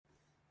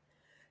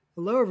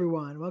Hello,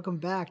 everyone. Welcome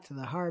back to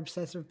the Horror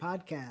Obsessive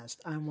Podcast.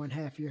 I'm one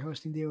half of your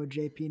hosting deal with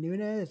JP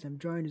Nunez. I'm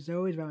joined as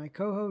always by my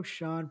co-host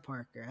Sean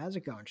Parker. How's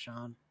it going,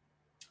 Sean?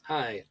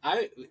 Hi.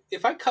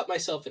 If I cut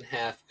myself in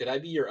half, could I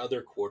be your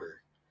other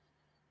quarter?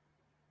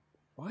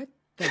 What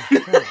the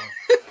hell?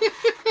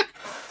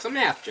 Some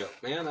half joke,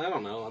 man. I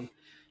don't know. I'm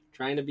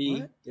trying to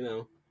be,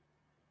 What?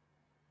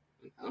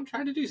 I'm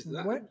trying to do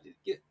something.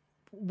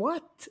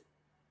 What?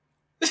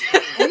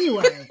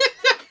 Anyway.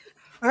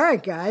 All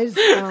right, guys.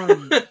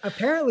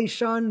 Apparently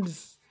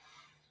Sean's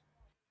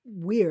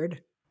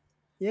weird.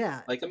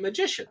 Yeah. Like a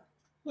magician.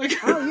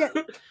 Oh, yeah.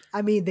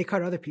 I mean, they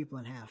cut other people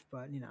in half,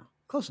 but,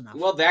 close enough.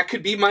 Well, that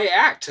could be my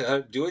act,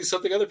 doing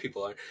something other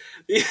people are.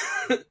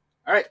 All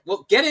right,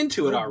 well, get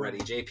into it already,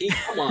 JP.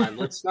 Come on,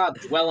 let's not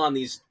dwell on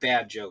these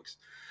bad jokes.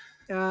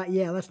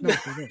 Yeah, let's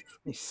not do this.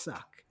 They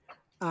suck.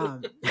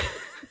 All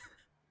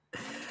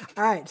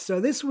right, so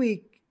this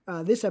week,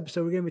 this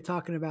episode, we're going to be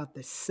talking about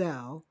The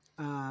Cell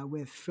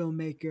with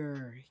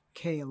filmmaker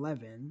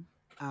K11.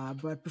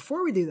 But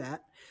before we do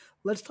that,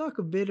 let's talk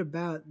a bit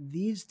about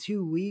these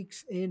 2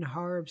 weeks in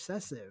Horror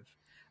Obsessive.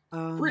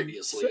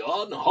 Previously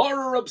on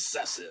Horror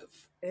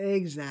Obsessive.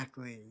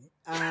 Exactly.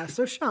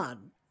 So,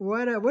 Sean,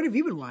 what have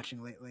you been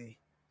watching lately?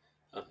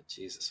 Oh,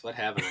 Jesus, what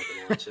haven't I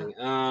been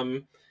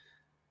watching?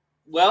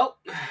 Well,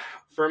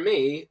 for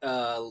me,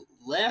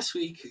 last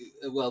week,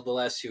 the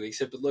last 2 weeks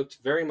have looked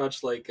very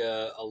much like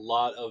a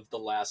lot of The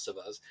Last of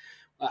Us.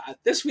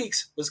 This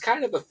week's was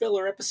kind of a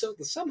filler episode,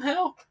 and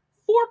somehow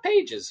 4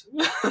 pages.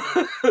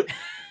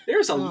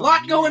 There's a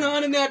lot going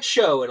on in that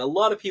show, and a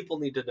lot of people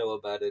need to know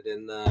about it.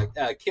 And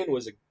Kin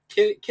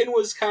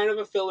was kind of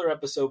a filler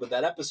episode, but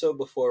that episode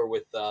before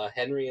with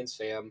Henry and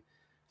Sam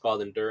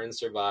called Endure and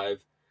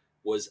Survive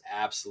was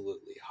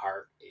absolutely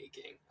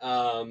heart-aching.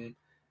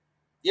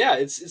 Yeah,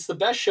 it's the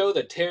best show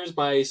that tears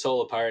my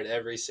soul apart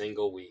every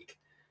single week.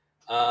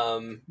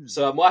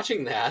 So I'm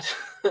watching that.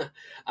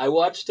 I've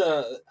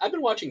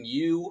been watching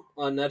You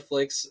on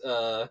Netflix.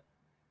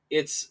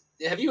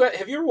 Have you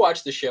ever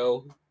watched the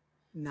show?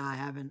 No, I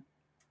haven't.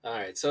 All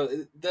right. So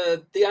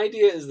the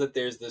idea is that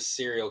there's this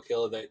serial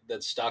killer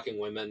that's stalking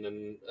women,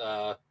 and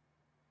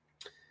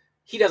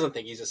he doesn't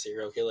think he's a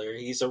serial killer.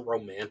 He's a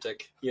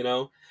romantic,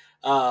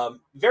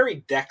 very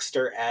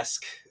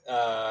Dexter-esque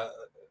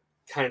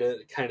kind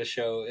of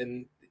show,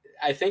 and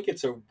I think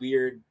it's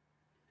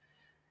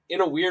in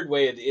a weird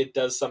way it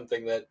does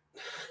something that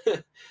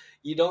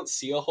you don't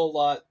see a whole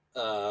lot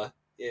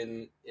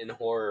in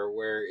horror,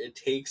 where it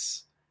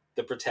takes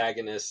the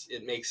protagonist,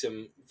 it makes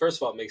him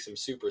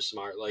super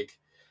smart,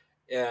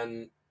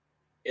 and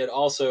it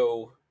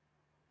also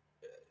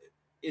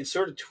it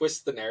sort of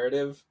twists the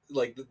narrative.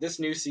 Like this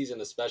new season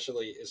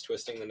especially is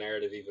twisting the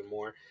narrative even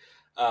more.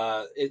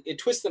 It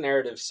twists the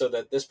narrative so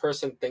that this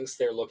person thinks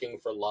they're looking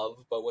for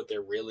love, but what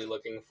they're really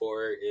looking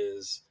for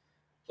is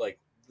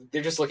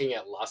they're just looking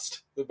at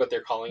lust, but they're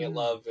calling it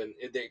love, and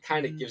it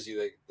kind of gives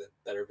you the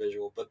better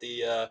visual. But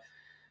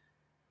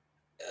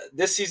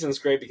this season's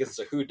great because it's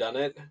a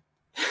whodunit.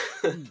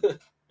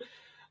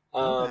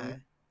 Okay.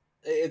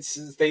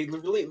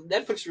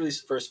 Netflix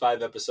released the first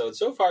 5 episodes.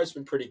 So far, it's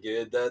been pretty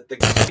good. The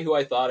guy who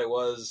I thought it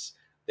was,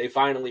 they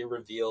finally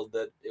revealed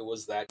that it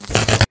was that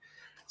guy.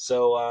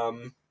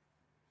 So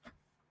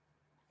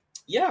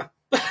yeah,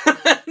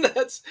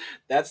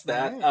 that's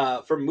that.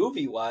 Right. For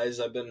movie wise,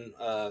 I've been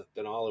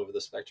all over the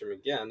spectrum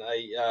again.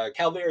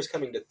 Calvaire is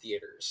coming to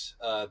theaters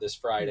this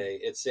Friday.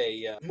 It's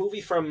a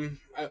movie from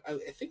I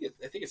think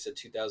it said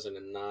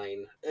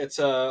 2009. It's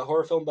a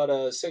horror film about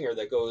a singer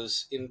that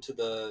goes into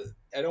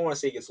I don't want to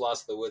say he gets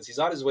lost in the woods. He's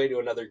on his way to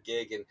another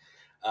gig, and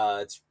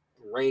it's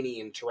rainy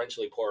and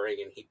torrentially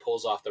pouring, and he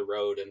pulls off the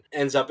road and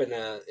ends up in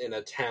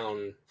a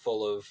town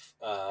full of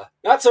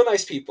not so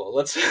nice people.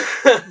 Let's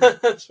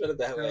let's put it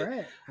that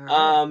way.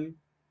 All right.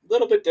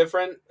 Little bit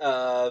different,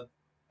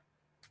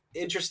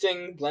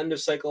 interesting blend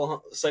of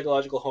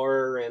psychological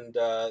horror and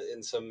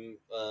some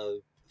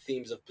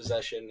themes of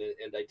possession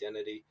and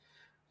identity.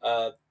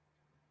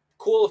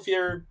 Cool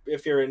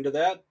if you're into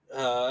that.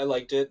 I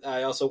liked it.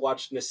 I also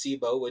watched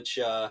Nocebo, which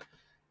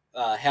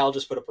Hal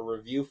just put up a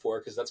review for,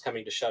 because that's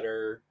coming to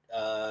Shudder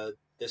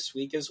this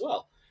week as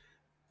well.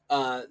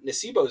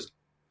 Nocebo's,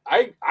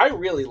 I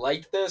really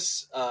liked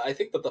this. I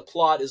think that the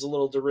plot is a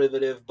little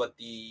derivative, but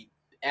the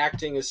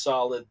acting is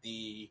solid.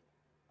 The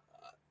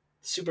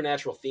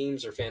supernatural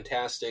themes are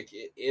fantastic,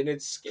 and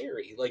it's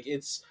scary.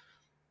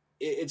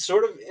 It's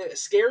sort of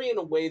scary in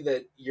a way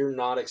that you're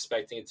not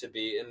expecting it to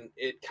be, and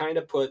it kind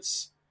of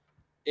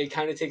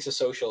takes a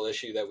social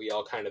issue that we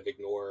all kind of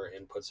ignore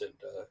and puts it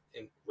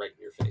right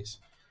in your face.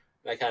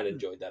 And I kind of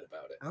enjoyed that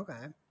about it.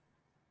 Okay.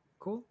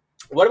 Cool.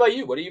 What about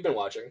you? What have you been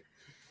watching?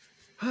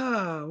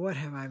 What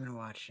have I been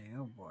watching?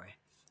 Oh boy.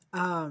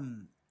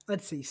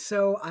 Let's see.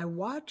 So I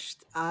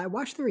watched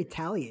The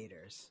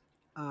Retaliators,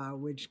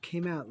 which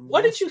came out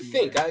What did you year.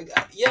 think?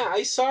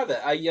 I saw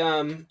that.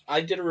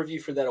 I did a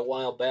review for that a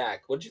while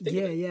back. What did you think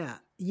of it?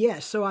 Yeah.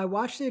 So I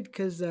watched it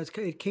because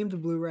it came to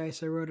Blu-ray,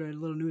 so I wrote a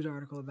little news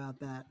article about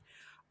that.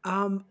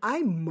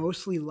 I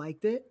mostly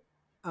liked it.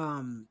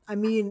 I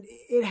mean,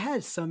 it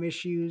has some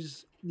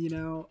issues,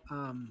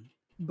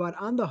 but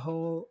on the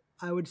whole,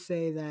 I would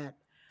say that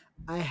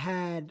I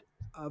had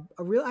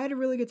I had a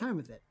really good time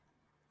with it.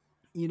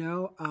 You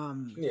know,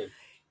 Yeah.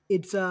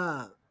 it's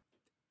a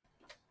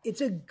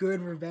it's a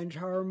good revenge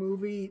horror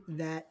movie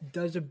that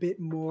does a bit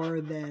more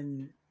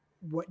than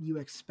what you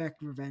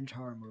expect revenge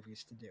horror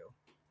movies to do.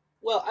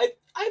 Well,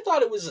 I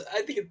thought it was.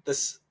 I think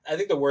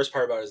the worst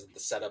part about it is that the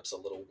setup's a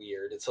little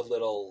weird. It's a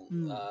little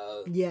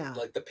Mm. Yeah,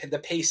 like the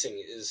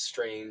pacing is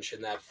strange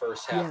in that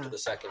first half to yeah. the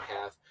second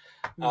half.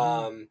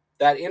 Hmm.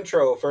 That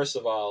intro, first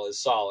of all, is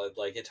solid.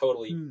 Like it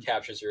totally Mm.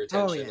 captures your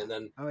Oh attention, yeah,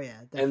 oh yeah,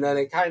 and then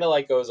definitely. it kind of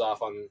like goes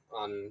off on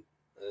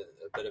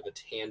a bit of a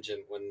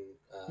tangent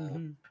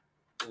Hmm.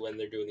 when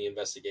they're doing the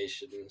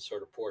investigation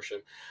sort of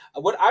portion.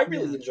 What I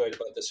really Yeah, enjoyed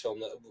about this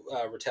film,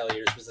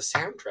 Retaliators, was the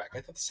soundtrack.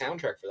 I thought the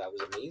soundtrack for that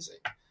was amazing.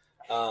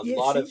 A yeah.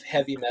 lot of See,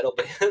 heavy metal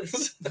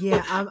bands,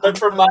 yeah, but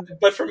from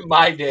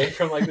my day,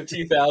 from like the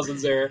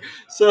 2000s era.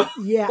 So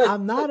yeah,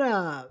 I'm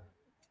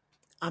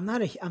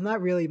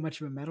not really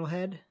much of a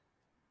metalhead.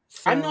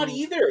 I'm not So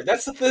either.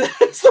 That's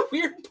that's the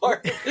weird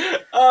part.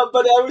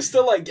 But I was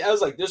still like, I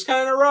was like, this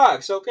kind of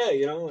rocks. Okay,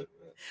 you know.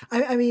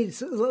 I mean,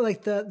 so,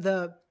 like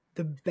the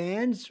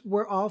bands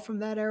were all from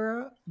that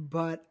era,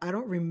 but I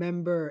don't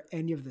remember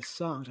any of the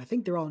songs. I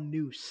think they're all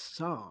new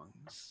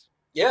songs.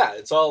 Yeah,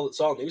 it's all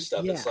new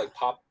stuff. It's Yeah, like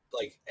pop.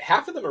 Like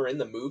half of them are in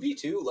the movie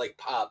too. Like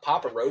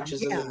Papa Roach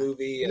is in the yeah,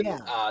 movie, and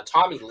yeah,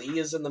 Tommy Lee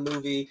is in the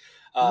movie.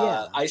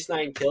 yeah, Ice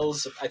Nine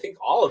Kills. I think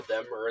all of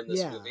them are in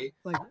this yeah. movie.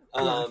 Like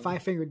yeah, Um,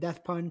 Five Finger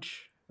Death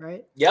Punch,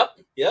 right? yep,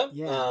 yep.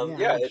 Yeah, yeah.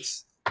 Yeah, Which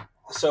it's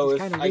so. is If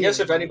kind of I guess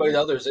weird, if but anybody yeah,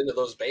 out there is into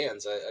those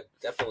bands, I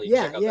definitely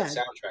yeah, check out that yeah.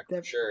 soundtrack for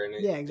That, sure. And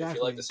yeah, if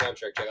you like the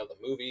exactly. soundtrack, check out the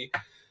movie.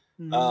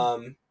 Hmm.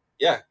 Um,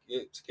 yeah,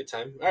 it's a good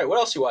time. All right, what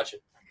else you watching?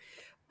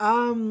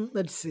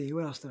 Let's see.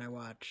 What else did I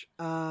watch?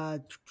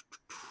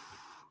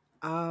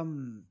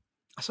 Um,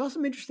 I saw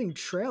some interesting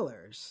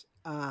trailers.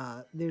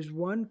 There's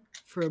one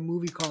for a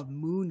movie called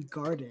Moon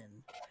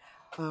Garden,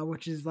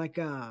 which is like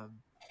a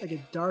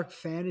dark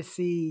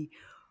fantasy,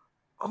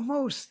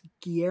 almost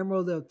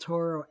Guillermo del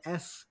Toro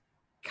esque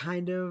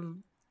kind of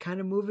kind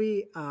of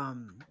movie.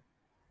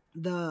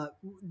 The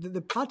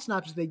plot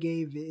synopsis they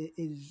gave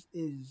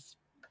is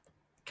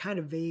kind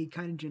of vague,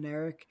 kind of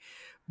generic,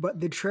 but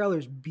the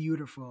trailer's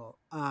beautiful.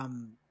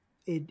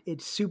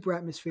 It's super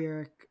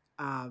atmospheric.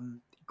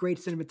 Great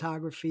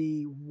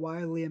cinematography,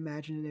 wildly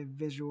imaginative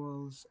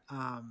visuals.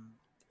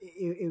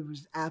 It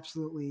was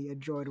absolutely a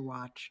joy to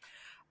watch.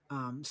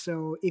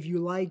 So if you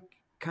like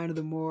kind of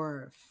the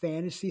more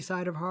fantasy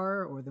side of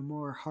horror or the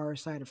more horror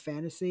side of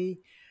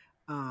fantasy,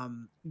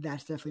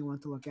 that's definitely one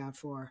to look out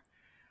for.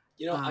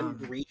 You know, Um,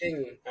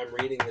 I'm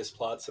reading this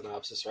plot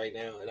synopsis right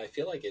now, and I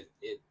feel like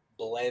it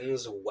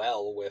blends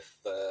well with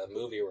the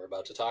movie we're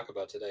about to talk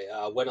about today.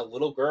 When a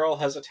little girl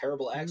has a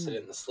terrible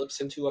accident mm, and slips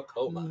into a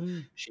coma,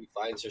 mhm. she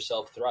finds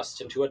herself thrust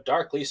into a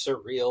darkly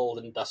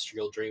surreal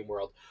industrial dream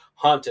world,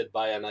 haunted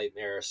by a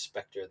nightmare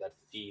specter that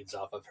feeds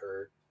off of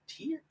her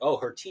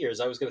her tears.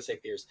 I was going to say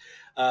fears.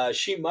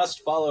 She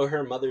must follow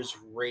her mother's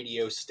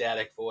radio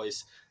static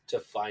voice to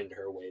find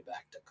her way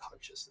back to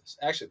consciousness.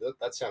 Actually,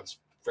 that sounds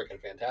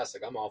freaking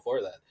fantastic. I'm all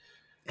for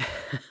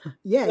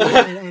Yeah,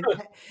 yeah,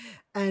 that.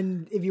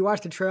 and if you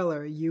watch the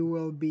trailer, you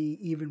will be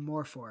even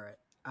more for it.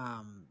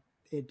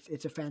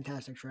 It's a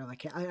fantastic trailer.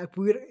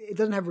 It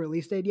doesn't have a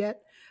release date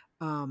yet,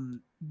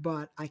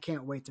 but I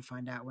can't wait to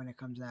find out when it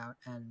comes out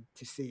and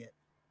to see it.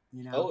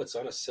 You know, Oh, it's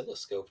on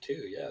oscilloscope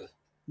too. Yeah.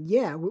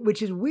 yeah,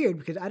 which is weird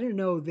because I didn't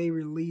know they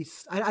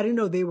released. I didn't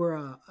know they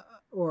were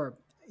or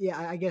yeah,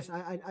 I guess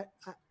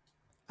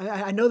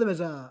I know them as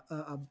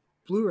a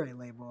Blu-ray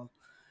label,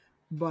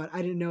 but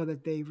I didn't know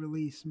that they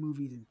release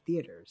movies in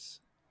theaters.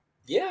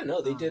 Yeah,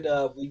 no, they did.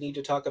 Um, We need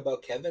to talk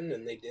about Kevin,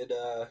 and they did.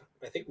 I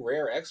think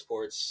Rare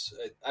Exports.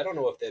 I don't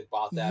know if they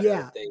bought that or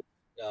yeah, if they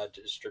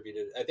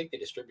distributed. I think they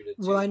distributed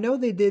well, too. I know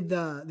they did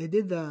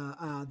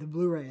the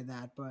Blu-ray of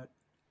that, but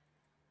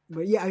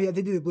yeah, yeah,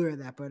 they did the Blu-ray of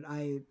that, but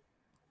I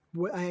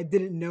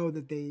didn't know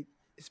that they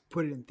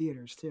put it in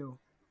theaters too.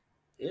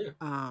 Yeah.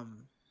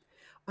 Um,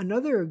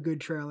 Another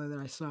good trailer that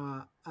I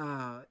saw,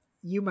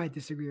 you might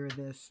disagree with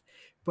this,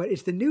 but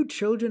it's the new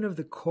Children of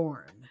the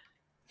Corn.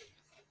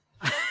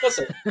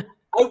 Listen,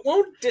 I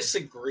won't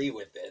disagree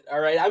with it. All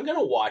right, I'm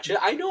gonna watch it.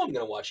 I know I'm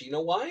gonna watch it. You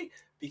know why?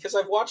 Because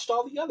I've watched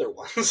all the other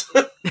ones.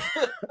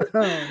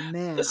 Oh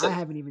man, I Listen,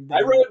 haven't even I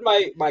done that.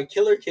 wrote my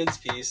Killer Kids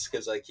piece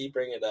because I keep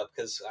bringing it up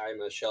because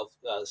I'm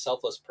a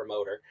selfless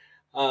promoter,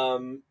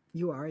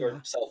 You are, or yeah.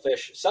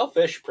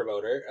 selfish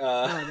promoter.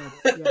 Oh,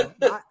 that's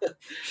yeah.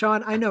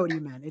 Sean, I know what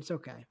you meant. It's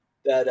okay.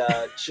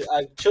 That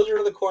Children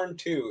of the Corn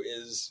 2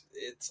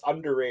 it's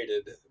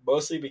underrated,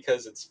 mostly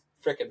because it's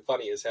freaking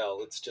funny as hell.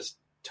 It's just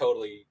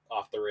totally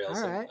off the All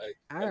rails, and right,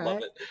 all I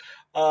love right.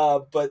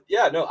 it. But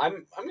yeah, no,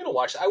 I'm gonna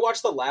watch it. I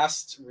watched the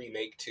last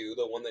remake too,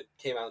 the one that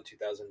came out in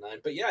 2009.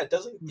 But yeah, it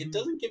Hmm.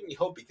 doesn't give me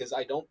hope because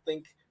I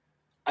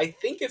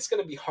think it's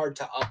going to be hard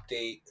to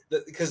update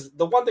because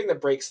the one thing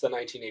that breaks the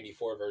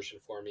 1984 version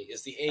for me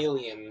is the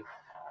alien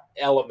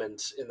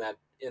element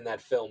in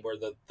that film where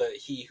the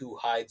he who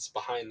hides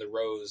behind the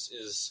rose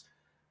is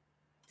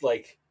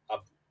like a,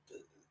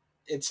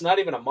 it's not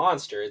even a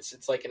monster,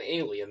 it's like an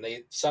alien.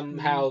 They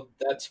somehow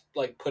that's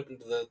like put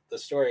into the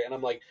story, and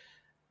I'm like,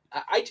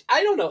 I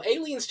don't know,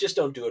 aliens just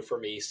don't do it for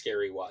me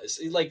scary wise.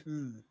 Like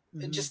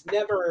just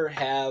never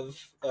have.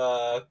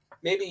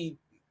 Maybe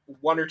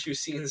one or two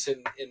scenes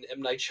in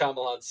M. Night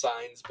Shyamalan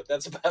Signs, but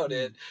that's about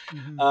it.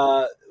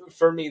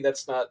 For me,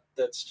 that's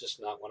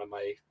just not one of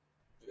my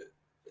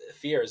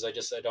fears. I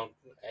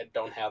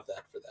don't have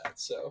that for that.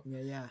 So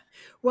yeah.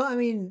 Well, I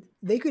mean,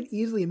 they could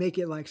easily make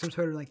it like some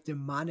sort of like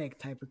demonic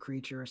type of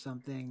creature or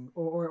something,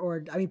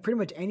 or I mean, pretty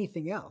much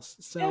anything else.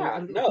 So yeah, I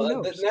mean,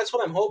 no, that's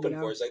what I'm hoping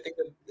for. Is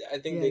I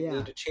think they yeah.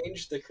 need to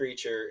change the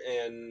creature,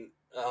 and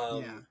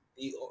yeah.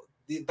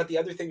 but the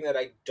other thing that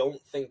I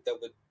don't think that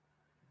would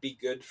be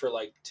good for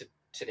like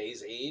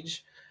today's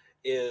age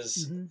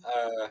is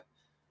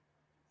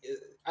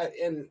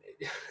and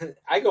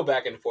I go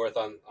back and forth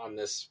on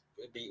this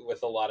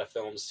with a lot of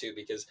films too,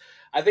 because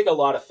I think a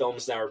lot of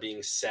films now are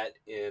being set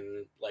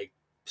in like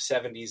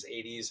 70s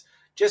 80s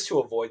just to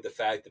avoid the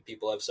fact that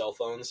people have cell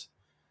phones.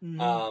 And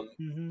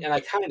I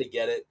kind of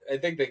get it. I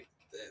think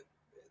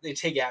they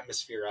take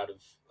atmosphere out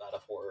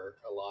of horror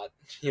a lot,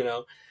 you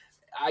know.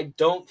 I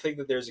don't think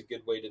that there's a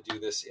good way to do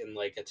this in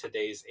like a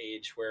today's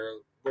age where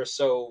we're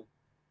so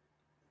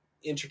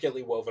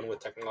intricately woven with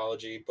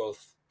technology,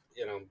 both,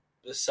 you know,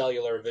 the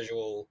cellular,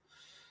 visual,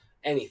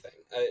 anything.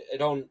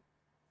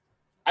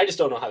 I just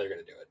don't know how they're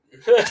going to do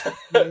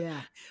it.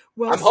 Yeah.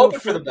 Well, I'm hoping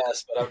for the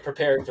best, but I'm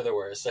preparing for the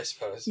worst, I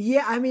suppose.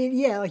 Yeah, I mean,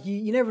 yeah, like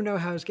you never know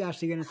how it's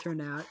actually going to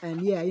turn out,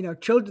 and yeah, you know,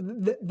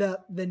 children,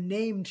 the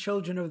name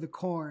Children of the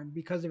Corn,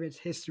 because of its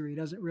history,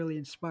 doesn't really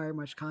inspire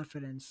much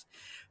confidence.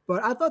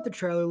 But I thought the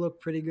trailer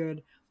looked pretty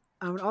good.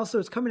 Also,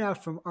 it's coming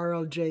out from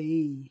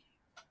RLJE,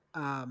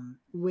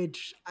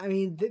 which I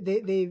mean,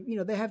 they you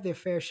know they have their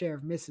fair share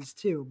of misses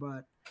too,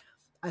 but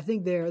I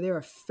think they're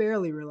a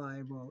fairly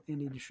reliable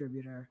indie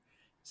distributor.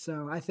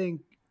 So I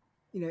think,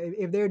 you know,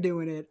 if they're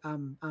doing it,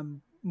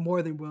 I'm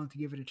more than willing to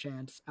give it a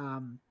chance.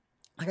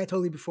 Like I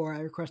told you before, I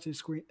requested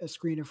a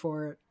screener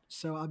for it,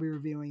 so I'll be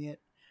reviewing it.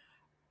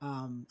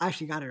 I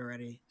actually got it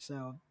already,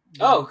 so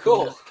oh,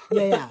 cool.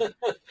 Yeah.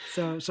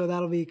 So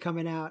that'll be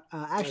coming out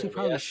actually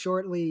probably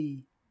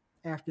shortly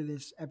after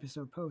this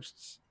episode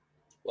posts.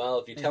 Well,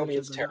 if you tell me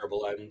it's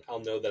terrible,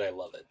 I'll know that I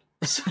love it.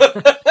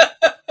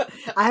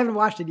 I haven't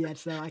watched it yet,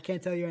 so I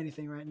can't tell you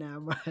anything right now,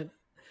 but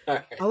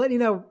right. I'll let you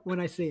know when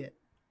I see it.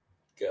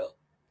 Cool.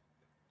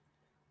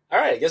 All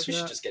right, I guess we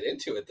should just get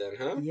into it then,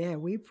 huh? Yeah,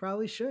 we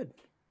probably should.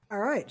 All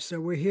right, so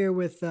we're here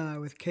with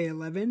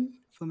K11,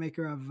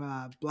 filmmaker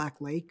of Black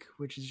Lake,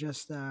 which is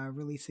just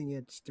releasing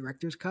its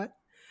director's cut.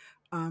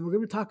 We're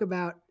going to talk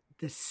about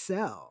The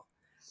Cell.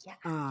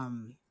 Yeah.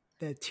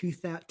 The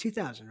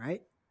 2000,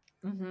 right?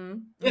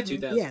 Yeah,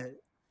 2000.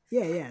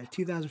 Yeah,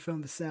 2000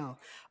 film The Cell.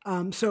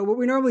 So what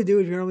we normally do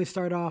is we normally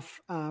start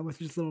off with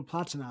just a little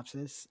plot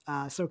synopsis.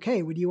 So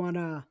Kay, would you want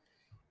to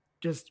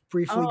just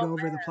briefly go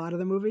over the plot of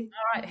the movie?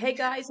 All right. Hey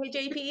guys. Hey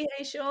JP.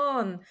 Hey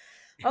Sean.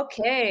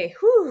 Okay.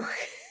 Whew.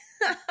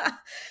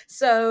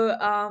 So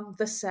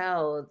The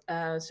Cell.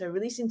 So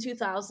released in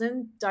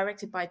 2000,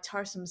 directed by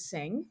Tarsem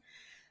Singh.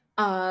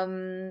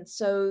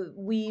 So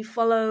we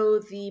follow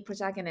the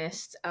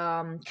protagonist,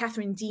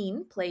 Catherine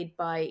Dean, played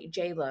by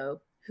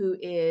J-Lo, who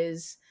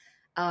is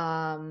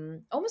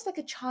almost like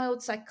a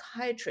child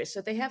psychiatrist. So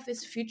they have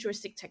this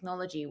futuristic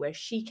technology where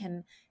she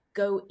can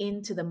go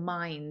into the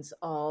minds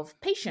of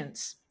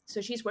patients.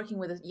 So she's working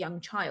with a young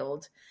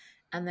child.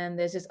 And then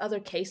there's this other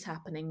case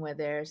happening where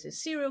there's a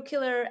serial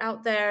killer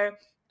out there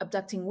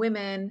abducting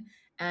women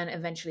and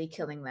eventually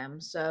killing them.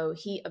 So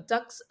he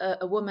abducts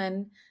a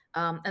woman,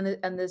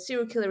 and the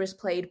serial killer is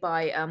played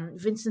by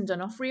Vincent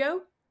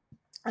D'Onofrio,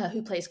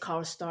 who plays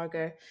Carl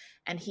Starger,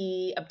 and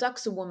he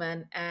abducts a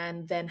woman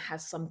and then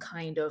has some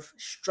kind of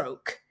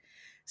stroke.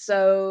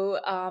 So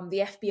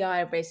the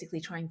FBI are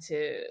basically trying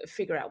to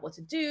figure out what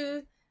to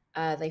do.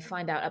 They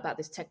find out about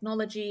this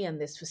technology and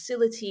this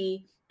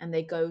facility, and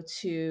they go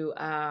to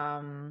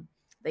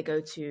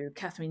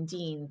Catherine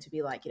Dean to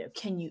be like, you know,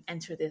 can you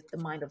enter the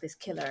mind of this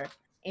killer,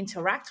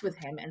 interact with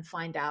him, and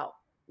find out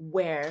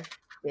where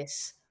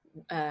this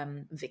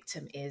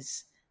victim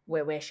is,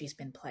 where she's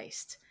been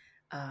placed.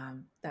 I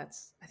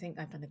think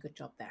I've done a good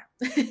job there.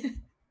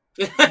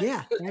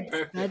 Yeah,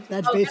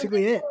 that's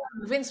basically it.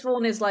 Vince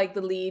Vaughn is like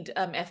the lead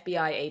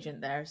FBI agent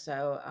there,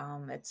 so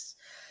it's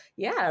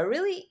a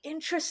really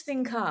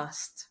interesting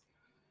cast.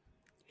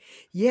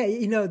 Yeah,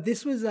 you know,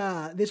 this was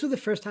the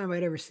first time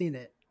I'd ever seen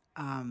it.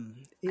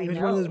 It was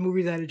one of those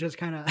movies that it just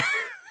kind of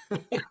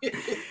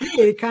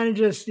it kind of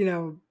just, you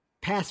know,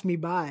 passed me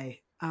by.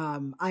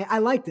 I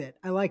liked it.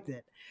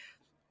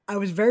 I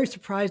was very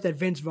surprised that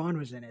Vince Vaughn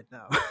was in it,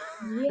 though.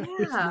 Yeah.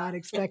 I was not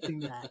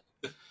expecting that.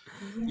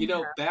 You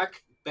know,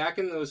 back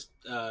in those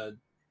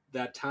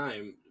that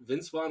time,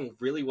 Vince Vaughn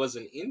really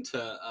wasn't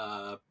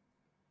into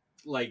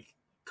like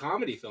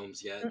comedy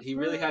films yet. He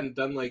really hadn't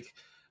done like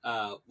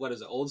what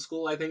is it, Old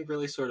School, I think,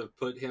 really sort of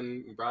brought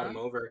him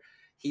over.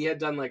 he had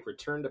done like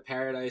Return to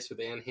Paradise with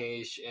Anne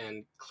Heche,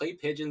 and Clay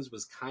Pigeons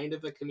was kind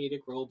of a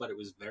comedic role, but it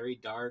was very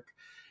dark.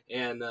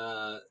 And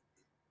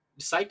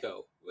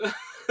Psycho.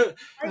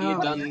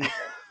 Oh, done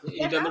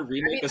Yeah. the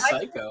remake of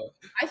Psycho.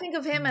 I think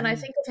of him and I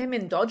think of him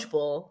in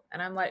Dodgeball,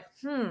 and I'm like,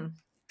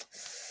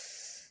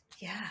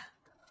 yeah.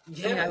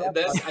 Yeah,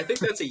 I think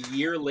that's a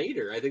year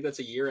later. I think that's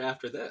a year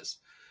after this.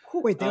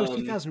 Wait, that was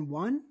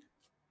 2001?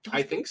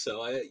 I think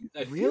so. I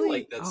Really? feel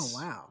like that's.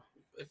 Oh, wow.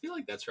 I feel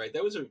like that's right.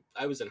 I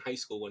was in high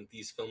school when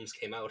these films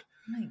came out.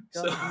 Oh my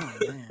So God.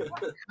 Oh, man.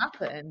 What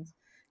happened?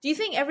 Do you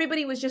think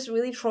everybody was just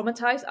really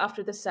traumatized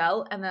after The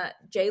Cell, and that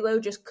J-Lo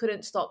just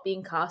couldn't stop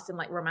being cast in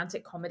like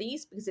romantic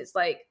comedies? Because it's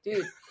like,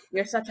 dude,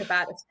 you're such a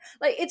bad.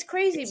 Like, it's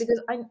crazy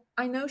because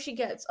I know she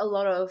gets a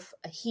lot of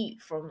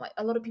heat from like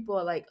a lot of people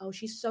are like, oh,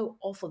 she's so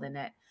awful in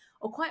it.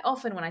 Or quite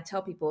often when I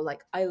tell people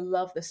like I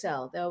love The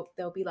Cell,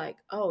 they'll be like,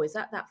 oh, is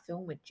that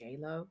film with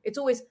J-Lo? It's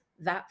always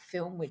that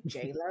film with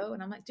J-Lo,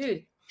 and I'm like,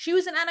 dude, she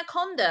was in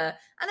Anaconda.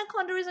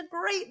 Anaconda is a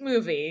great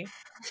movie.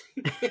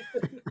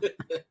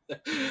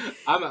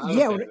 I'm a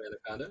fan of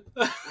Anaconda.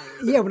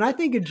 Yeah, when I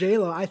think of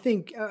J-Lo, I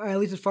think, at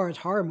least as far as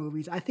horror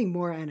movies, I think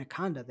more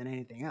Anaconda than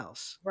anything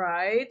else.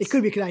 Right. It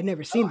could be because I'd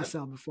never seen The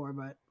Cell before,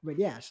 but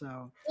yeah,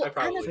 so. I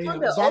probably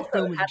Anaconda that also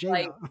film with had J-Lo.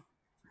 like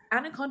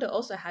Anaconda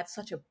also had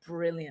such a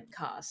brilliant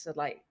cast. So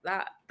like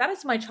that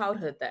is my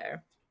childhood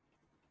there.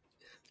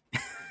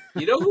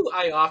 You know who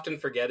I often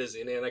forget is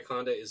in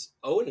Anaconda is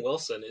Owen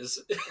Wilson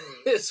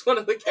is one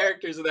of the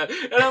characters in that,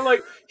 and I'm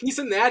like, he's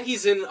in that,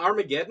 he's in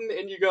Armageddon,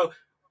 and you go,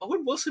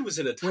 Owen Wilson was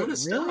in a ton of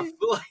stuff. Really?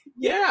 Like,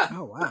 yeah.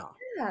 Oh, wow.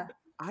 Yeah.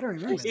 I don't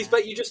remember that.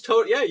 But you just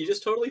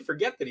totally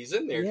forget that he's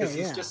in there because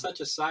Yeah, he's just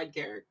such a side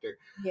character.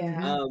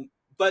 Yeah.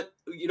 But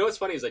you know what's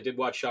funny is I did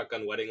watch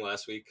Shotgun Wedding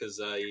last week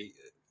because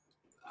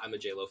I'm a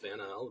J-Lo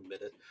fan, I'll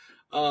admit it.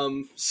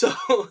 So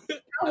How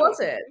was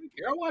it?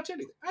 I'll watch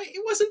anything.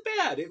 It wasn't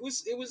bad. It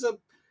was a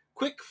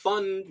quick,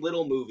 fun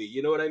little movie.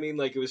 You know what I mean?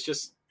 Like, it was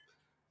just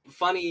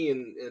funny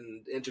and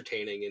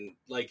entertaining, and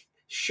like,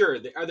 sure,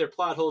 are there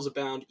plot holes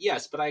abound?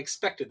 Yes, but I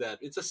expected that.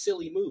 It's a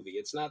silly movie.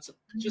 It's not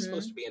just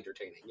supposed to be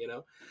entertaining, you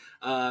know?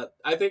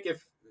 I think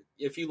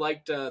if you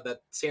liked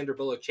that Sandra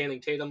Bullock, Channing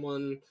Tatum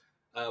one,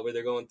 where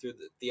they're going through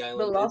the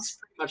island, it's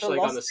pretty much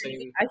like on the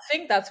same. I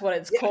think that's what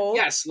it's called.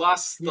 Yes,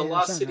 the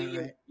Lost City.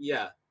 Right.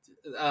 Yeah.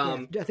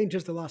 I think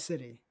just The Lost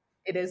City.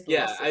 It is.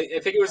 Yeah, I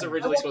think it was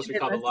originally supposed to be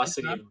called The Lost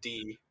City of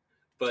D,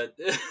 but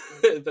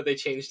they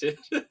changed it.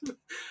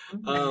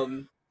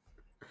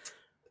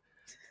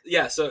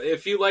 Yeah, so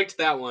if you liked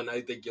that one, I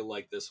think you'll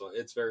like this one.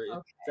 It's very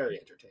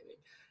entertaining.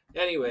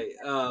 Anyway,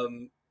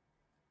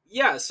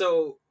 yeah,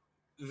 so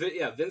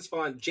Vince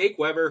Vaughn, Jake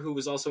Weber, who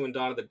was also in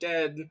Dawn of the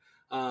Dead,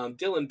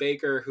 Dylan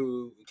Baker,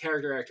 who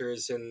character actor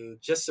is in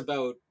just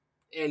about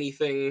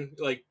anything.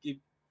 Like, you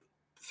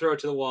throw it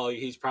to the wall,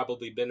 he's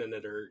probably been in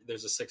it, or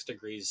there's a 6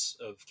 Degrees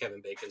of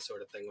Kevin Bacon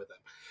sort of thing with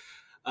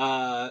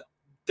him.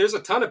 There's a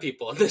ton of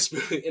people in this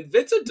movie, and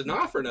Vincent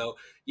D'Onofrio,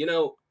 you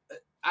know,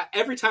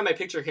 every time I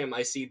picture him,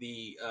 I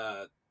see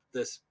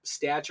this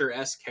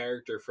Stature-esque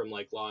character from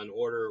like Law and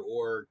Order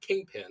or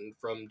Kingpin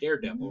from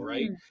Daredevil,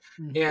 right?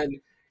 Mm-hmm.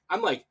 And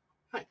I'm like,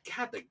 my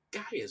God, the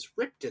guy is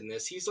ripped in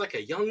this. He's like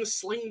a young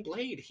Sling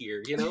Blade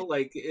here, you know,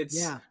 like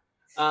it's,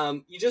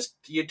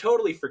 you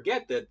totally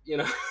forget that, you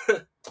know,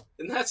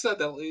 and that's not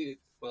that,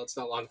 well, it's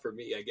not long for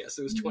me, I guess.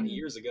 It was 20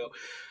 years ago.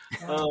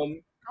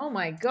 Oh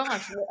my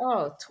gosh.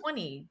 Oh,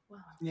 20. Wow.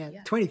 Yeah,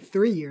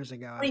 23 years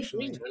ago,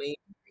 actually. 20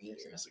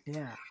 years ago.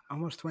 Yeah,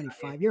 almost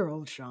 25. You're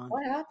old, Sean.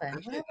 What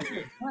happened?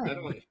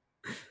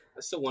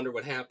 I still wonder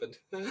what happened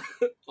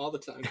all the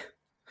time.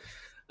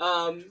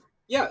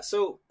 Yeah,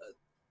 so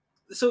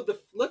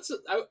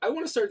I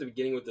want to start at the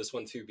beginning with this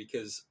one too,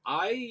 because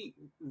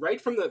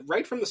right from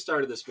the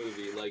start of this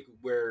movie, like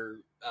where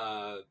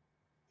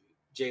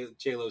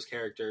J-Lo's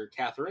character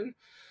Catherine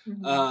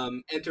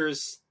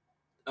enters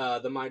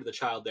the mind of the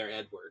child there,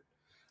 Edward.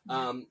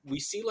 We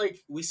see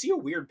a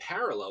weird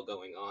parallel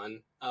going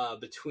on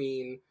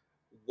between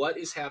what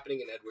is happening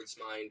in Edward's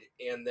mind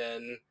and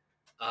then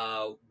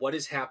what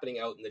is happening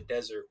out in the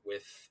desert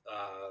with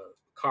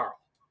Carl.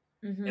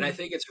 Mm-hmm. And I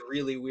think it's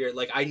really weird.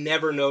 Like, I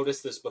never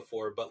noticed this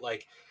before, but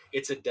like,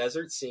 it's a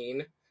desert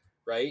scene,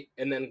 right?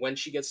 And then when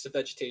she gets to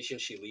vegetation,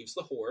 she leaves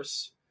the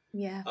horse.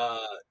 Yeah.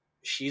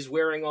 She's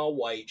wearing all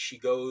white. She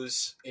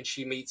goes and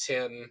she meets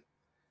him.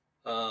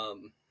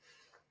 And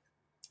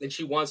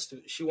she wants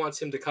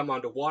him to come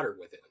onto water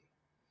with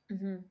him.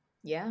 Mm-hmm.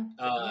 Yeah.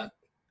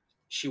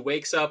 She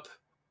wakes up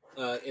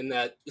in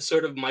that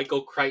sort of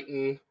Michael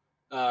Crichton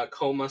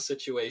coma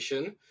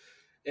situation,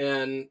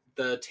 and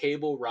the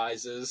table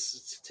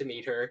rises to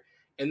meet her.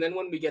 And then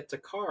when we get to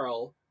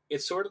Carl,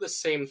 it's sort of the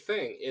same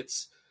thing.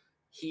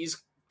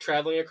 He's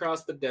traveling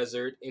across the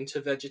desert into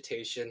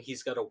vegetation.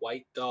 He's got a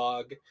white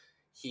dog.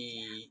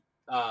 He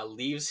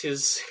leaves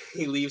his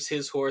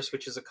horse,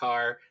 which is a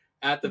car,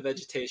 at the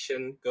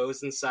vegetation,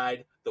 goes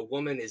inside. The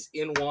woman is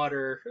in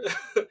water.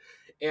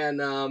 And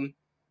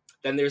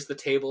then there's the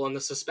table and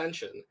the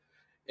suspension.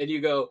 And you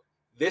go,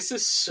 this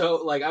is so,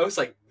 like, I was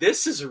like,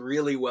 this is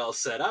really well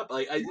set up.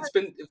 Like, it's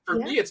been, for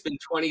me, it's been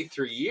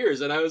 23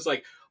 years, and I was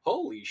like,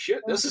 holy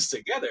shit, this is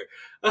together.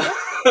 That's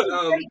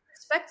a great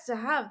respect to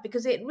have,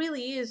 because it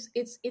really is.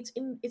 It's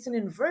an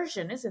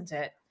inversion, isn't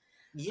it?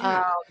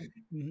 Yeah.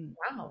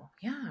 Wow.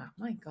 Yeah.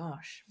 My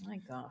gosh.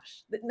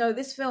 No,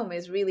 this film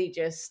is really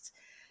just.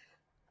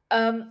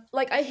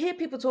 Like, I hear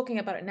people talking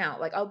about it now.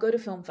 Like, I'll go to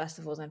film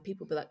festivals and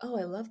people be like, "Oh,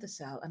 I love The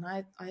Cell," and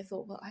I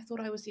thought, well, I thought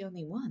I was the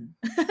only one.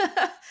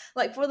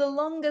 Like, for the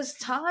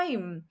longest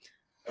time,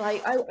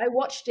 like I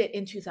watched it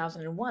in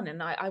 2001,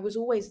 and I was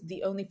always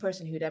the only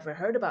person who'd ever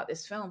heard about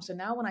this film. So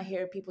now when I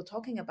hear people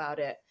talking about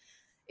it,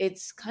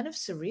 it's kind of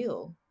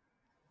surreal.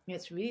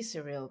 It's really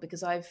surreal,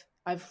 because I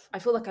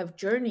feel like I've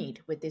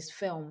journeyed with this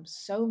film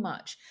so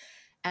much.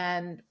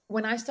 And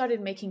when I started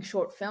making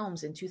short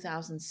films in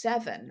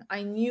 2007,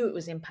 I knew it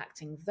was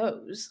impacting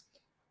those.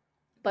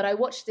 But I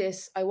watched The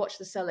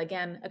Cell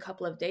again a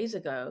couple of days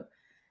ago,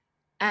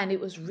 and it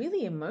was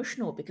really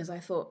emotional, because I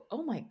thought,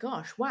 oh my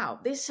gosh, wow,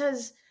 this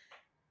has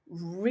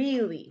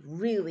really,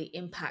 really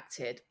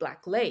impacted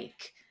Black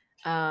Lake,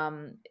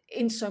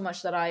 in so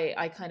much that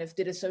I kind of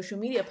did a social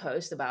media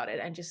post about it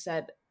and just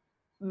said,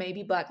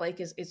 maybe Black Lake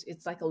is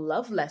it's like a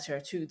love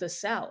letter to The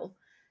Cell.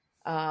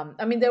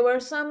 I mean, there were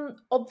some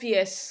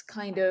obvious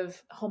kind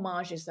of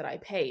homages that I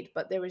paid,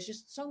 but there was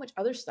just so much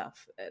other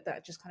stuff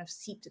that just kind of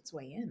seeped its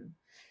way in.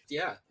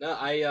 Yeah, no,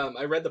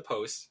 I read the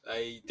post.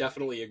 I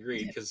definitely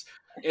agreed, because,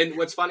 and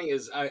what's funny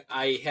is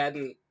I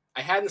hadn't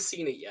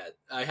seen it yet.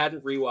 I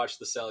hadn't rewatched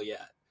The Cell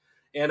yet,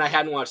 and I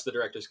hadn't watched the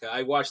director's cut.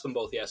 I watched them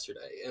both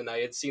yesterday, and I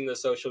had seen the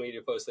social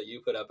media post that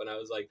you put up, and I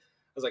was like,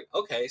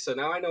 okay, so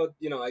now I know,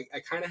 I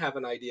kind of have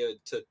an idea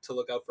to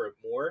look out for it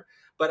more.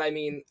 But I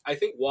mean, I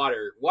think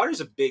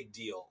water's a big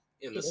deal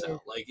in The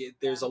Cell. Like,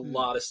 there's a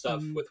lot of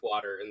stuff with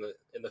water in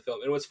the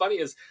film. And what's funny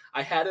is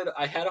I had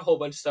a whole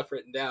bunch of stuff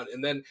written down,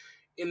 and then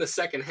in the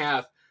second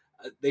half,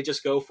 they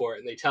just go for it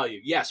and they tell you,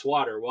 yes,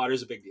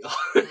 water's a big deal.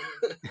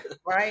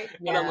 Right.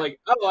 Yeah. And I'm like,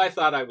 oh, I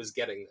thought I was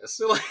getting this.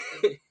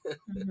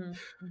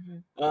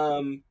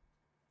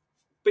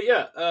 But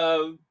yeah,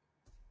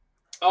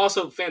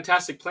 also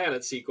fantastic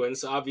planet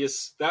sequence.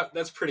 Obvious,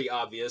 that's pretty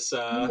obvious,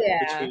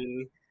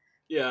 between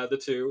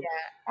the two.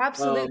 Yeah,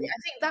 absolutely. I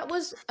think that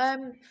was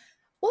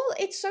well,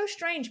 it's so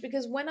strange,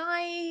 because when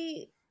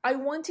I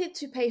wanted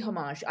to pay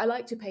homage. I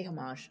like to pay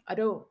homage. I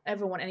don't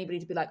ever want anybody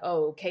to be like,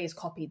 oh, Kay's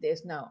copied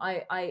this. No,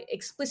 I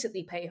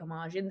explicitly pay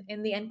homage.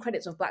 In the end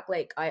credits of Black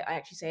Lake, I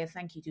actually say a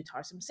thank you to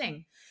Tarsem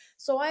Singh.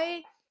 So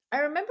I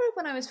remember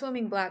when I was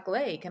filming Black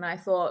Lake, and I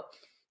thought,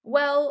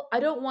 well,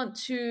 I don't want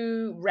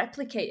to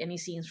replicate any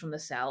scenes from The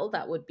Cell.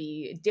 That would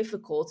be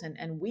difficult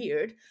and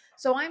weird.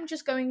 So I'm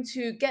just going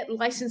to get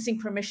licensing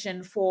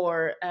permission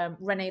for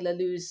René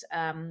Laloux's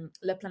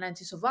Le Planète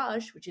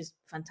Sauvage, which is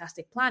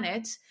Fantastic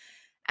Planet,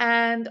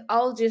 and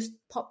I'll just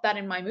pop that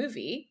in my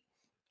movie,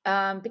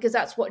 because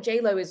that's what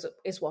J-Lo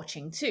is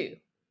watching too.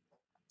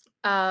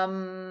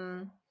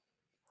 And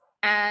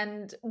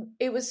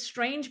it was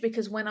strange,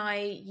 because when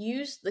I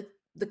used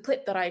the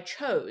clip that I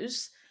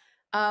chose,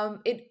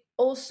 it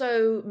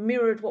also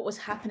mirrored what was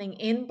happening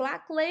in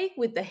Black Lake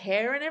with the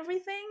hair and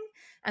everything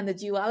and the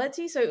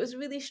duality. So it was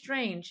really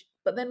strange.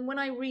 But then when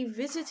I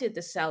revisited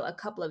The Cell a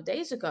couple of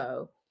days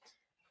ago,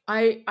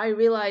 I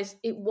realized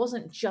it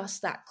wasn't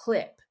just that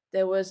clip.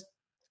 There was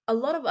a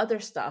lot of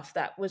other stuff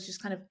that was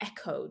just kind of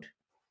echoed,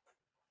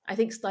 I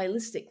think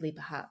stylistically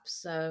perhaps.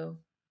 So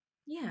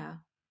yeah,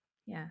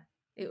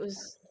 it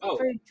was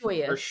very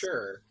joyous. For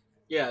sure.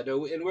 Yeah,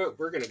 no, and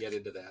we're gonna get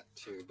into that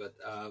too, but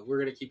we're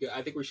gonna keep.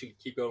 I think we should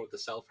keep going with The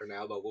Cell for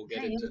now, but we'll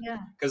get into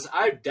because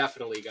I've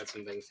definitely got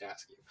some things to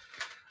ask you.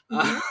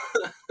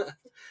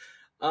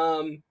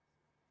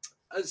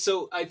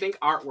 So I think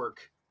artwork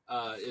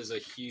is a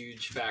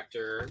huge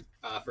factor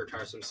for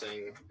Tarsem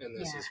Singh in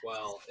this as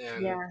well.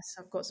 And yes,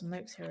 I've got some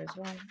notes here as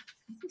well.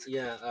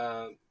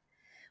 Yeah.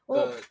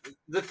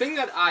 The thing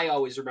that I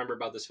always remember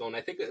about this film, I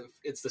think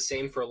it's the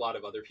same for a lot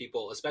of other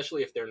people,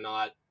 especially if they're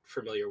not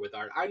familiar with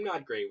art. I'm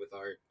not great with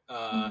art.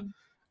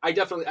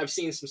 I've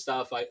seen some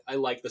stuff. I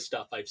like the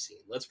stuff I've seen.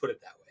 Let's put it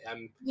that way.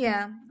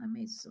 I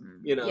made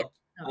some.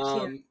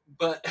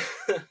 But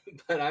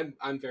I'm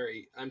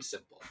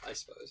simple, I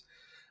suppose,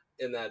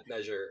 in that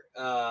measure.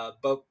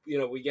 But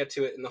we get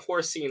to it, and the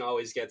horse scene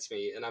always gets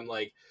me, and I'm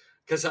like,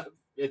 because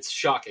it's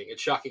shocking.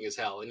 It's shocking as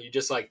hell, and you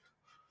just like,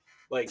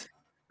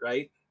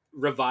 right.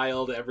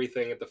 Reviled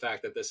everything at the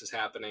fact that this is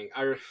happening.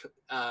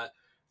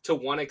 To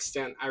one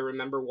extent, I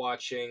remember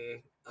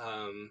watching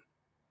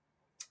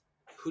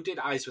who did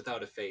Eyes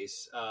Without a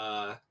Face?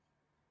 The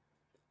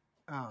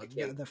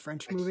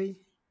French movie.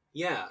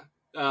 Yeah,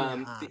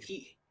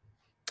 he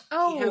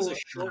has a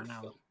short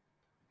film.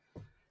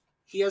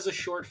 He has a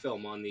short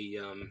film on the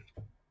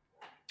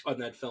on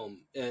that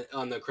film,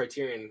 on the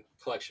Criterion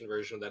Collection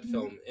version of that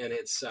film, and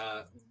it's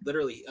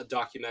literally a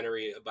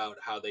documentary about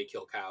how they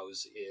kill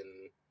cows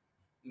in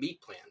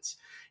meat plants.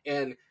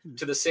 And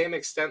to the same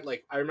extent,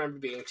 like I remember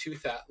being in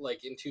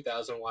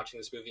 2000 watching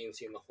this movie and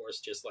seeing the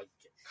horse just like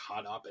get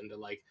caught up into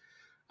like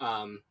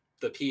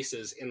the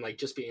pieces and like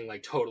just being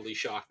like totally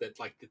shocked that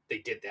like they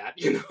did that,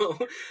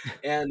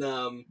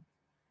 and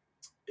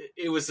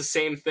it was the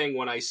same thing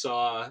when I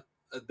saw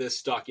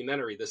this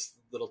documentary, this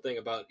little thing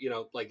about,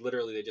 like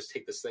literally they just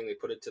take this thing, they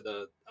put it to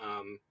the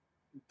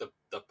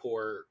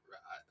poor,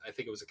 I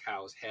think it was a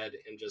cow's head,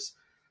 and just,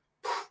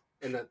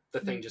 and the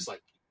thing just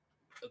like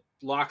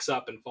locks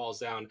up and falls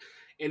down.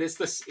 And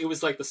it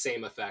was like the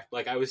same effect.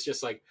 Like I was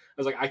like,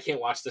 I can't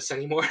watch this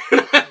anymore.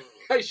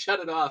 I shut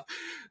it off.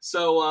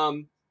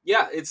 So,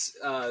 yeah, it's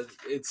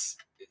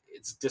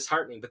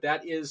disheartening, but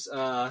that is,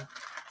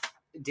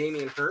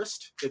 Damien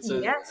Hirst.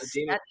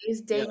 That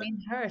is Damien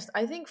Hirst.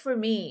 I think for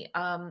me,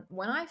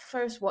 when I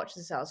first watched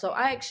The Cell, so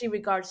I actually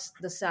regard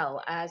The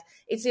Cell as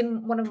it's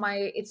one of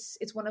my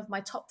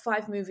top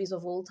 5 movies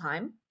of all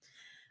time,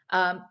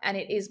 and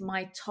it is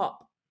my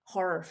top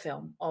horror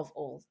film of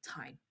all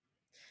time,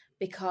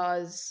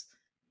 because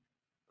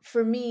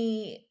for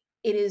me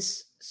it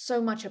is so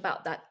much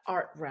about that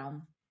art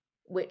realm,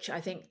 which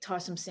I think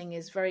Tarsem Singh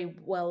is very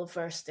well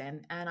versed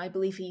in. And I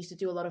believe he used to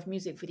do a lot of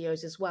music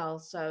videos as well.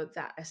 So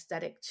that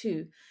aesthetic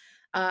too.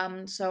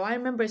 So I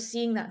remember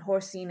seeing that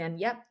horse scene, and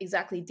yep,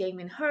 exactly,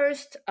 Damien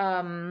Hirst.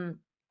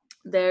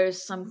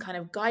 There's some kind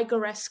of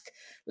Giger-esque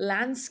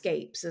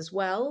landscapes as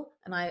well.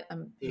 And I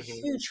am a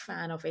huge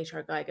fan of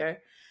H.R. Giger.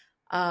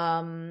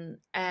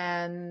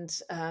 And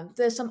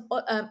there's some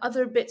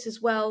other bits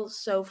as well.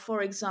 So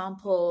for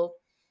example,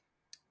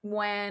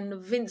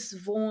 when Vince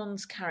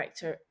Vaughn's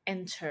character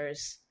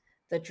enters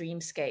the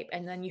dreamscape,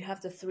 and then you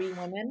have the 3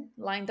 women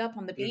lined up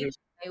on the beach,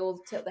 they all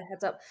tilt their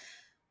heads up.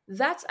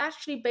 That's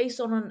actually based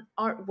on an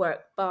artwork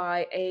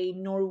by a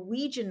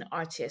Norwegian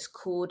artist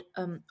called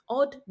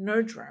Odd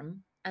Nerdrum,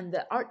 and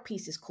the art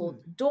piece is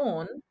called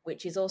Dawn,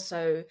 which is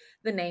also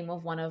the name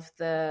of one of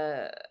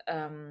the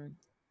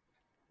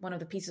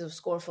pieces of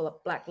score for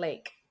Black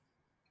Lake.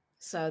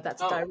 So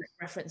that's a direct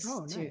reference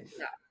to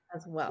that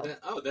as well.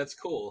 That's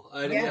cool.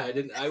 I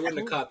wouldn't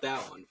have caught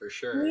that one for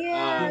sure.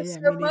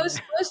 So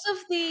most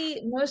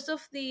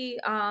of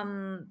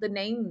the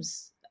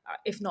names,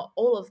 if not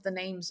all of the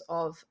names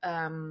of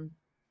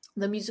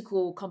the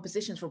musical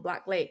compositions for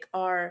Black Lake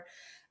are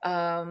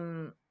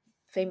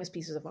famous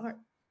pieces of art.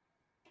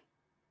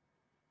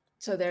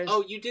 So there's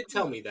you did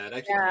tell me that.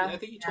 I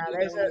think you told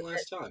me that one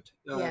last time.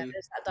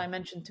 There's that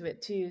dimension to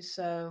it too.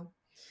 So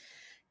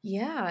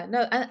yeah,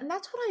 no, and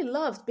that's what I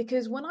loved,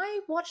 because when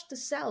I watched The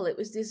Cell, it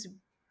was this,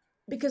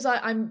 because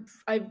I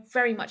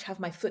very much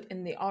have my foot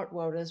in the art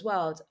world as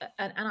well,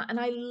 and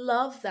I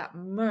love that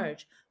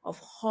merge of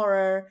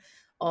horror,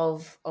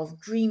 of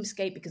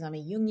dreamscape, because I'm a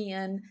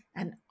Jungian,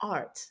 and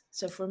art.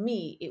 So for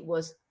me, it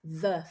was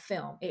the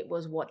film. It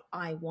was what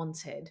I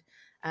wanted,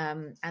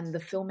 and the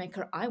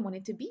filmmaker I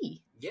wanted to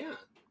be. Yeah.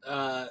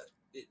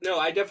 No,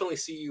 I definitely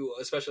see you,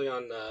 especially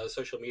on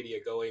social media,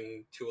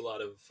 going to a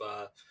lot of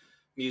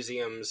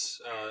museums.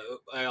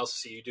 I also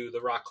see you do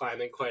the rock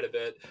climbing quite a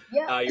bit.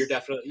 Yeah. You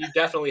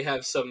definitely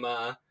have some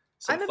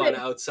fun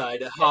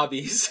outside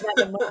hobbies. At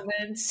the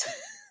moment.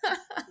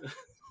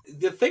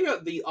 The thing,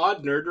 the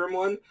Odd Nerdrum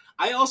one,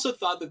 I also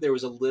thought that there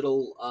was a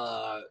little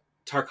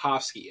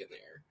Tarkovsky in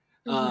there.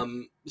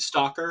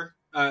 Stalker.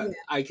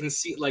 I can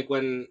see, like,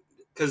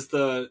 because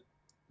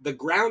the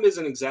ground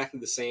isn't exactly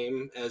the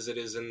same as it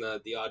is in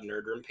the Odd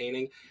Nerdrum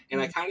painting,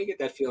 and I kind of get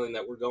that feeling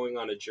that we're going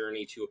on a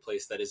journey to a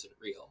place that isn't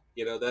real.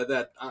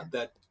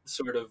 That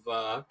sort of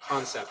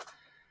concept.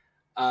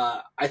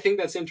 I think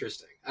that's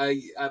interesting.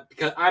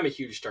 Because I'm a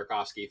huge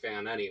Tarkovsky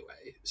fan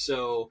anyway.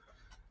 So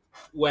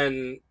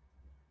when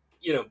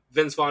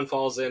Vince Vaughn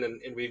falls in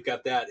and we've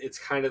got that, it's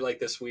kind of like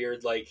this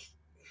weird, like,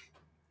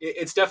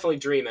 it's definitely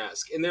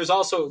dream-esque. And there's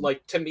also,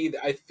 like, to me,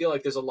 I feel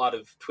like there's a lot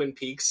of Twin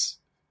Peaks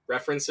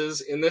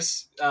references in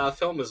this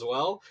film as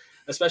well,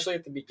 especially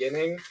at the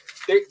beginning.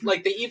 They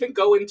even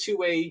go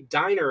into a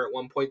diner at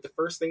one point. The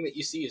first thing that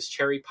you see is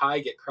cherry pie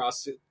get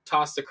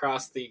tossed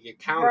across the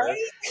counter.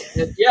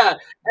 Right?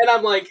 And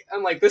I'm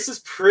like, this is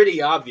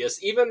pretty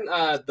obvious. Even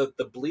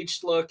the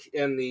bleached look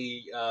and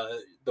the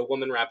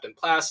woman wrapped in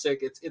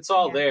plastic, it's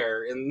all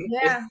there. And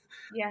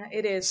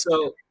it is.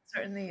 So it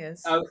certainly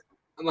is.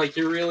 I'm like,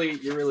 you're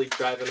really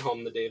driving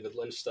home the David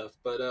Lynch stuff,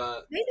 but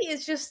maybe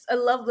it's just a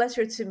love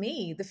letter to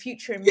me, the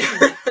future me.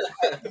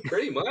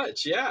 Pretty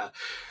much, yeah.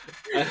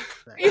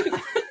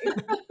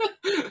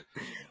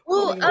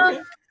 Well,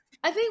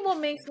 I think what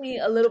makes me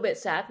a little bit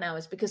sad now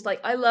is because, like,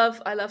 I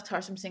love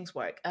Tarsem Singh's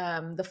work.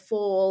 The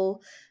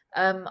Fall.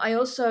 I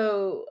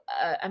also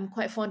am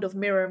quite fond of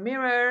Mirror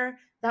Mirror.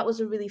 That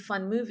was a really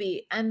fun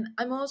movie, and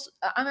I'm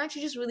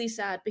actually just really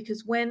sad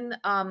because when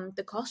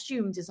the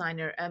costume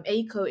designer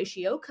Eiko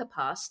Ishioka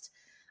passed,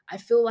 I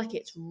feel like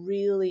it's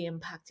really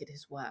impacted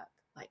his work,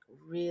 like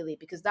really,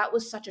 because that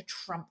was such a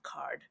trump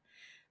card.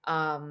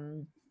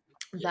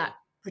 That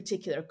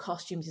particular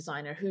costume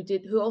designer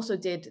who also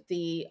did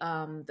the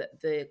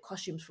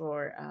costumes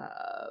for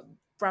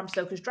Bram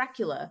Stoker's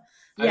Dracula.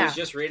 I was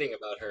just reading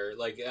about her.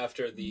 Like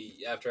after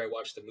I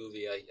watched the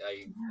movie,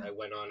 I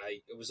went on.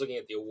 I was looking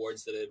at the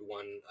awards that it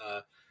won.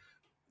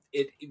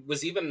 it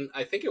was even,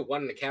 I think it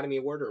won an Academy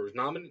Award or was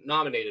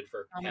nominated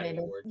for Academy Nominated.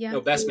 Award. Yeah,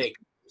 No, Best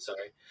Makeup.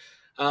 Sorry.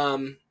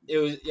 It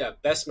was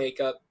Best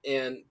Makeup,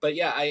 but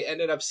I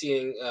ended up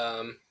seeing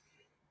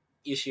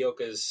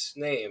Ishioka's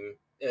name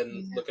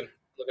and looking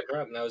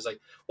her up, and I was like,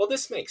 well,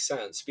 this makes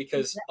sense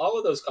because all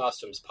of those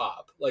costumes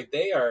pop. Like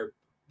they are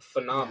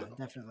phenomenal.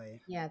 Yeah,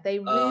 definitely. Yeah, they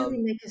really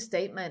make a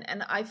statement,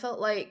 and I felt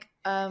like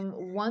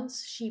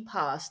once she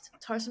passed,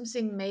 Tarsem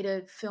Singh made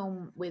a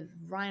film with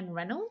Ryan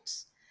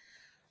Reynolds.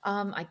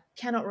 I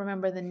cannot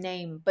remember the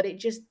name, but it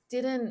just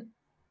didn't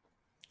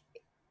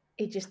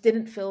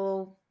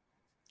feel.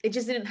 It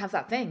just didn't have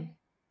that thing.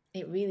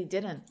 It really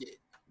didn't.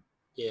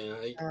 Yeah.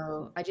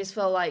 I just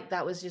felt like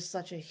that was just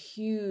such a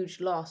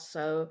huge loss.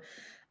 So,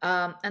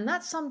 and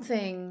that's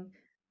something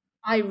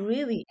I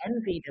really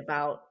envied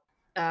about,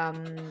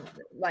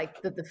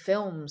 like the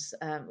films.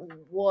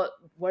 What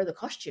were the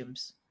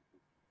costumes?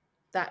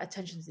 That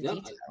attention to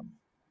detail.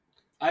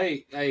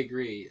 I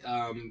agree.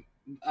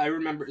 I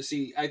remember.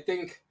 See, I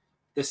think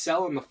The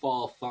Cell and The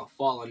Fall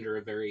fall under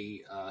a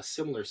very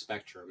similar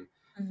spectrum,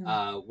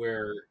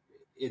 where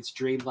it's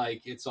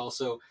dreamlike. It's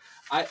also,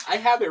 I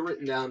have it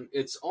written down.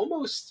 It's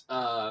almost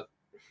the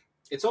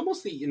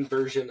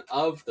inversion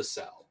of The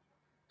Cell,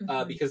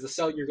 because The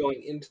Cell, you're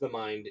going into the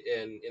mind,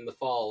 and in The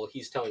Fall,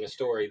 he's telling a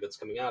story that's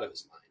coming out of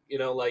his mind.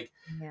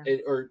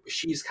 Or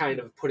she's kind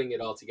of putting it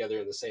all together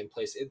in the same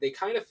place. They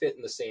kind of fit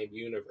in the same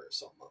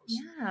universe almost.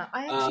 Yeah,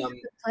 I actually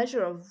had the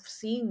pleasure of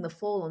seeing The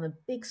Fall on a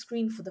big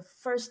screen for the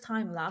first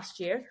time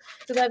last year,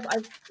 because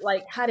I've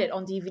like had it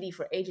on DVD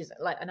for ages,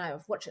 and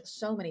I've watched it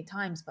so many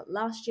times. But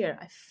last year,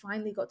 I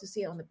finally got to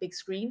see it on the big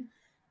screen,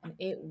 and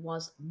it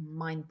was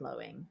mind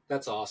blowing.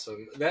 That's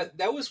awesome.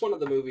 That was one of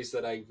the movies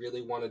that I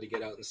really wanted to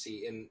get out and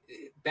see. And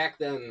back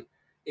then,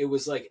 it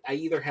was like I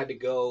either had to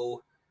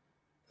go.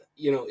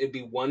 It'd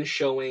be one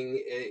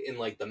showing in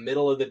like the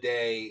middle of the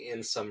day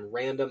in some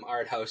random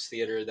art house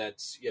theater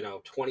that's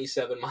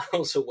 27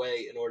 miles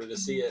away in order to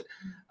see it,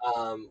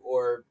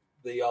 or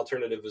the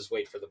alternative is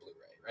wait for the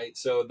Blu-ray, right?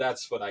 So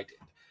that's what I did.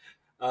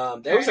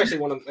 That was actually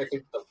one of, I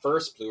think, the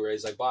first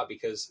Blu-rays I bought,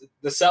 because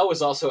The Cell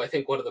was also, I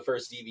think, one of the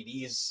first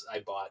DVDs I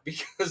bought,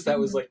 because that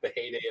was like the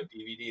heyday of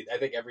DVD. I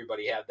think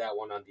everybody had that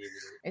one on DVD.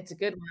 It's a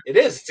good one. It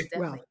is.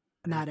 Well,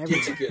 not everybody.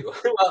 It's a good one.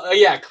 Well,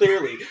 yeah,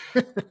 clearly.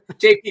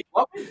 JP,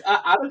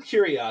 out of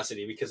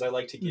curiosity, because I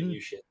like to give you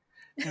shit.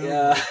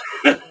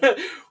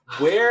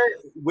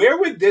 Where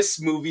would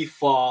this movie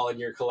fall in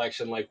your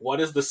collection? Like, what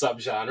is the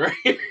subgenre?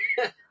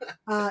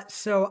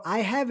 So I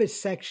have a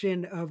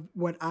section of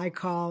what I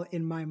call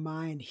in my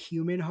mind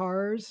human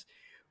horrors,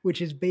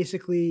 which is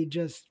basically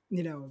just,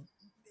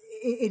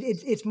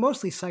 it's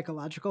mostly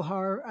psychological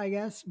horror, I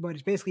guess, but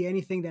it's basically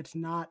anything that's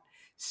not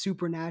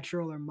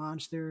supernatural or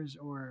monsters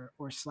or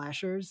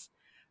slashers,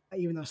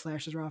 even though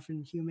slashers are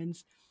often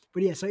humans.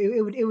 But yeah, so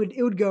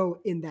it would go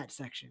in that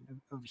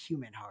section of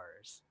human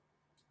horrors,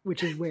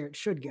 which is where it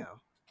should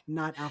go,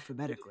 not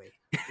alphabetically.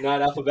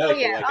 Not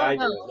alphabetically, like I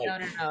do. No.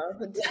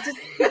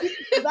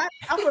 That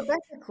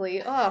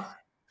alphabetically. Oh,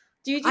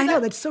 do you? Do I know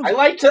that? that's so. I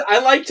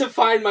like to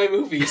find my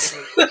movies.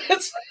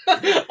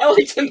 I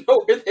like to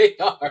know where they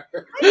are.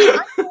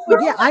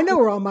 Yeah, I know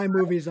where all my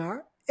movies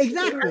are.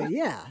 Exactly.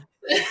 Yeah.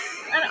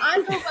 And I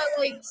know about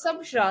like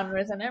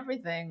subgenres and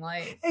everything.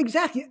 Like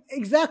exactly.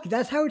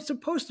 That's how it's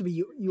supposed to be.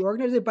 You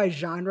organize it by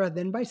genre,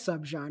 then by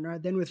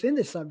subgenre, then within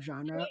the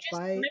subgenre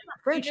by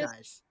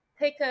franchise.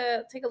 Take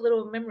a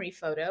little memory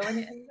photo, and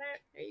there you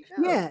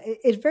go. Yeah,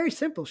 it's very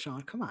simple,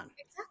 Sean. Come on.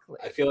 Exactly.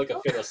 I feel like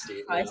a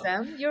Philistine. Hi,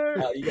 Sam.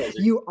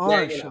 You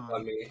are Sean.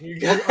 On me.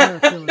 You are a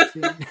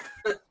Philistine.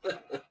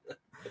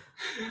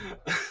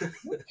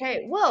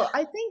 Okay. Well,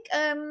 I think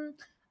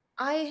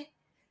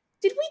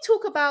did we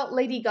talk about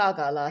Lady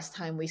Gaga last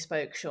time we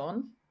spoke,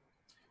 Sean?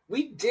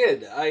 We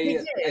did.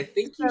 I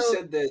think you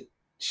said that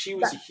she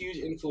was a huge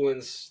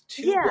influence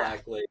to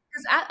Black Lady.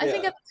 Because I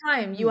think at the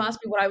time you asked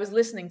me what I was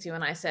listening to,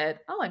 and I said,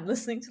 "Oh, I'm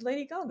listening to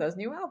Lady Gaga's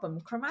new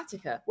album,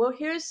 Chromatica." Well,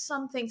 here's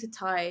something to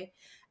tie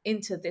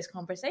into this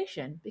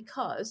conversation,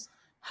 because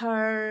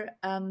her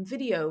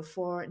video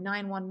for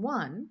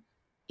 911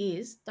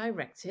 is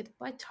directed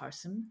by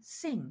Tarsem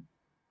Singh.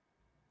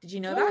 Did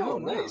you know that? Oh,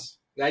 nice.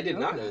 I did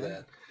not know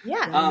that.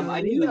 Yeah.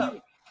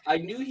 I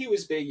knew he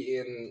was big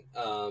in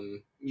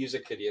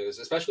music videos,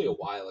 especially a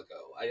while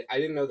ago. I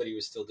didn't know that he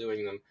was still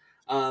doing them.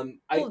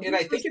 I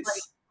think it's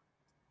like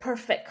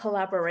perfect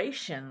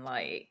collaboration,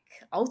 like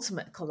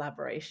ultimate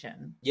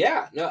collaboration.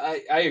 Yeah, no,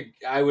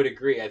 I would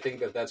agree. I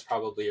think that's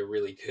probably a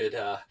really good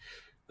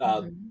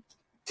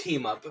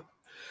team up.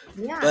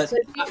 Yeah, but so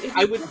if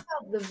you check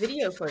out the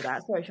video for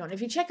that, sorry, Sean,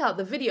 if you check out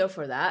the video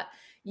for that,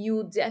 you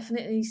will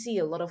definitely see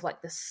a lot of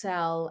like The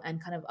Cell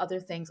and kind of other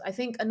things. I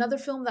think another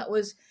film that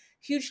was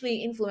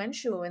hugely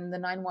influential in the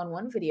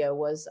 911 video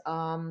was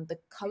The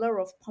Color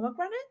of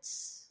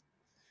Pomegranates,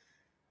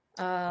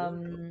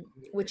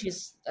 which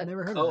is I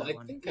never heard of that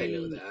one. I think I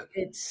know that.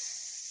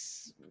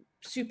 It's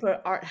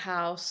super art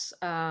house.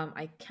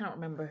 I cannot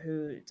remember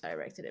who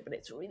directed it, but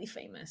it's really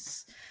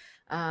famous.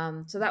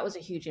 So that was a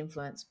huge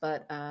influence.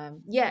 But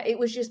yeah, it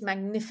was just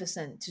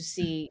magnificent to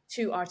see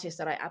two artists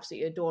that I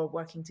absolutely adore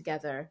working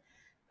together.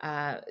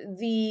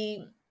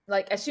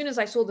 As soon as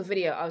I saw the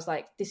video, I was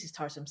like, "This is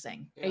Tarsem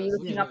Singh." Are you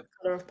looking up The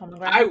Color of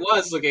Pomegranate? I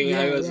was looking.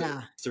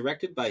 Yeah. It's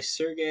directed by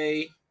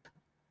Sergei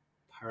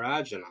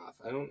Parajanov.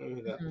 I don't know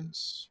who that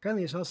is.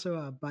 Apparently, it's also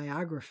a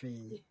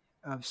biography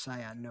of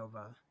Sayat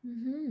Nova.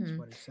 That's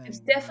what it's saying. It's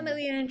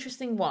definitely an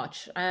interesting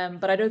watch,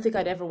 but I don't think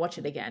I'd ever watch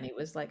it again. It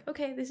was like,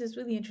 okay, this is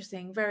really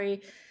interesting,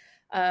 very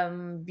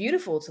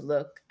beautiful to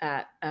look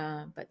at,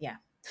 but yeah.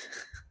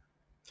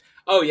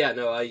 Oh yeah,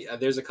 no,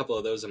 there's a couple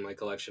of those in my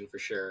collection for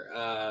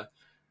sure.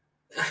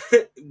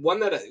 One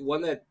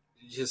that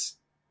just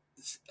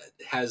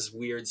has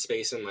weird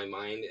space in my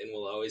mind and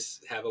will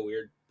always have a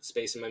weird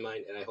space in my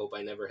mind, and I hope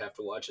I never have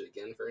to watch it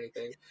again for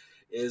anything,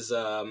 is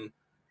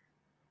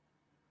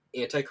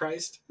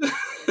Antichrist by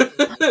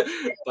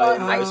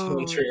Lars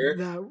von Trier.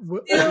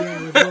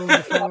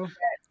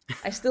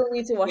 I still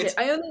need to watch it.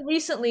 I only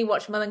recently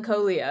watched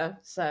Melancholia,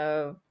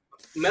 so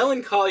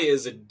Melancholia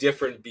is a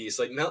different beast.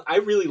 Like I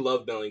really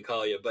love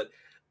Melancholia, but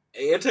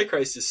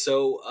Antichrist is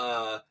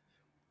so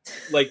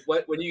like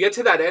when you get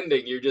to that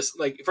ending, you're just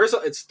like, first of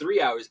all, it's 3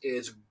 hours and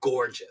it's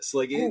gorgeous.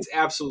 Like it's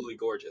absolutely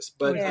gorgeous.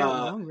 But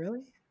long,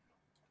 really?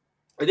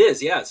 It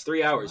is, yeah, it's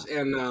 3 hours.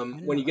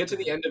 And when you get to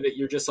the end of it,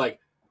 you're just like,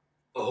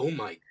 oh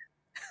my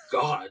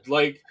God.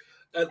 Like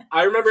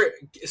I remember,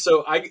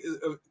 so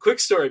quick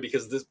story,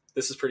 because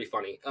this is pretty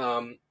funny.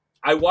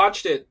 I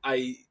watched it.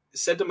 I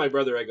said to my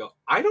brother, I go,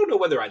 I don't know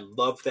whether I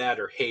loved that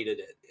or hated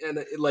it.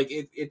 And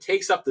it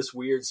takes up this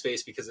weird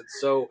space because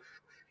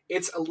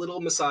it's a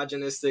little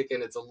misogynistic,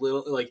 and it's a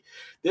little like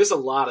there's a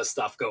lot of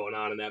stuff going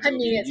on in that movie. I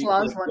mean, it's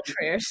Lars von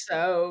Trier,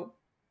 so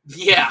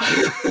yeah.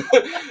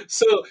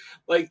 So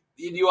like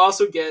you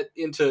also get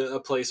into a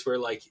place where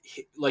like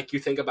you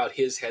think about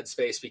his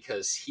headspace,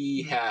 because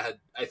he had,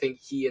 I think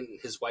he and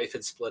his wife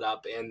had split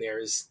up, and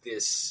there's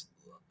this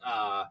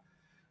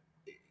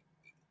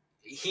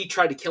he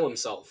tried to kill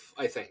himself,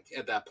 I think,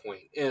 at that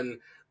point. And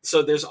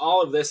so there's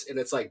all of this, and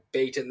it's like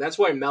baked in. That's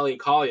why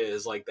Melancholia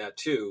is like that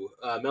too.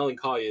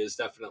 Melancholia is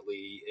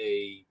definitely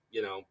a,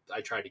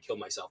 I tried to kill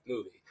myself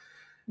movie.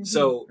 Mm-hmm.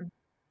 So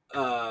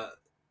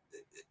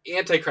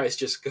Antichrist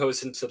just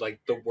goes into like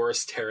the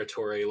worst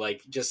territory,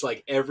 like just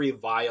like every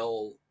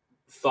vile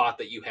thought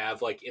that you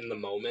have like in the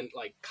moment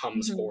like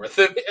comes forth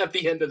at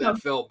the end of that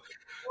film.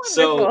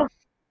 So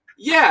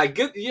yeah,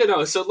 good,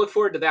 so look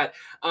forward to that.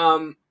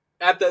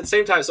 At the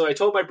same time, so I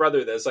told my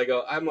brother this.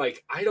 I'm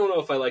like, I don't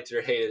know if I liked it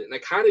or hated it, and I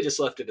kind of just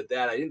left it at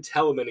that. I didn't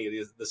tell him any of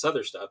this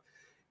other stuff.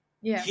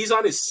 Yeah, he's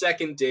on his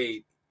second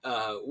date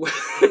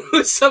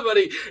with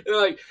somebody, and they're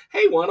like,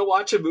 "Hey, want to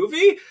watch a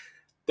movie?"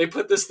 They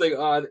put this thing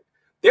on.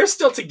 They're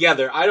still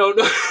together. I don't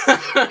know.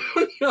 I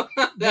don't know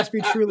must be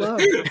true love.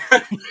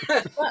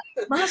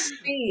 Must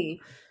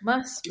be.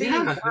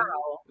 Yeah,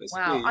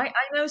 wow. I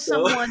know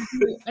someone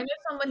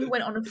who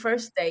went on a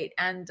first date,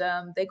 and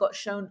they got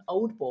shown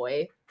Old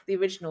Boy, the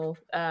original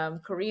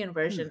Korean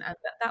version, and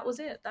that was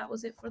it. That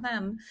was it for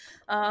them.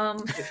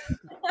 Not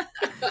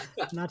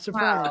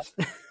surprised.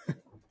 Wow.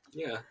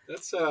 Yeah,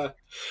 that's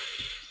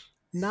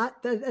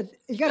not that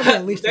you got to be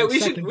at least.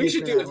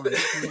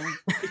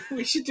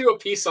 We should do a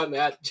piece on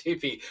that,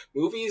 JP.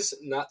 Movies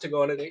not to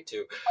go on a date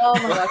to. Oh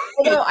my god!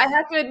 Although I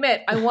have to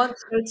admit, I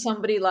once heard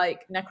somebody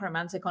like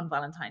Necromantic on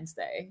Valentine's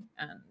Day,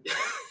 and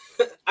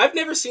I've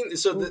never seen.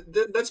 So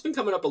that's been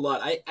coming up a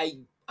lot. I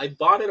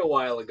bought it a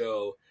while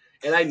ago,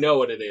 and I know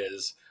what it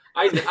is.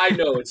 I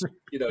know it's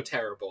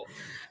terrible,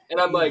 and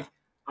I'm like,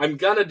 I'm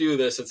gonna do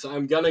this.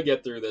 I'm gonna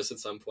get through this at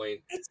some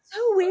point. It's so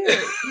weird.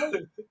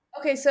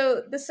 Okay,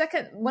 so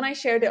when I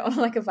shared it on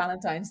like a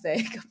Valentine's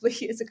Day a couple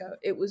of years ago,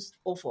 it was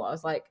awful. I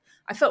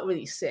felt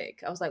really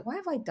sick. I was like, why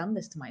have I done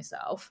this to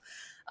myself?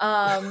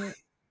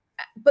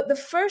 But the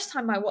first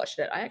time I watched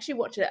it, I actually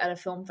watched it at a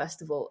film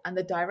festival, and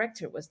the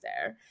director was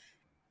there,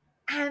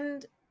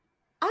 and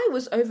I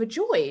was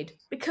overjoyed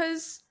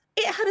because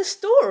it had a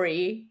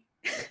story,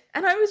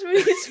 and I was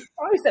really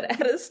surprised that it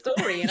had a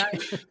story. And I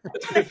felt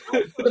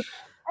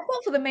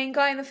for the main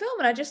guy in the film,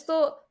 and I just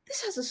thought,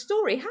 this has a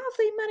story. How have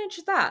they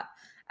managed that?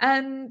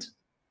 And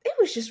it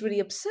was just really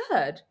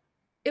absurd.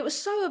 It was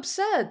so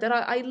absurd that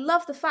I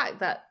love the fact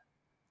that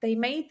they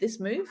made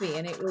this movie,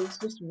 and it was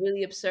just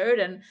really absurd.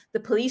 And the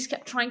police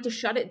kept trying to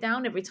shut it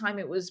down every time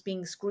it was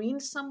being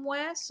screened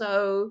somewhere.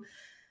 So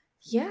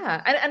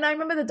yeah, and I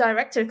remember the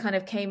director kind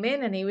of came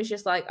in, and he was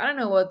just like, I don't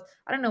know what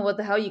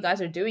the hell you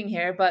guys are doing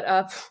here,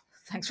 but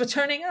thanks for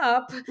turning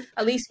up.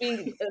 At least we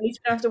don't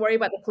have to worry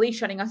about the police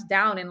shutting us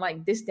down in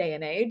like this day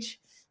and age.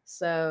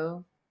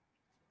 So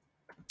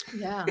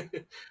yeah,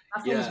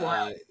 that was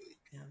wild.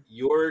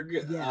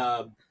 Jorg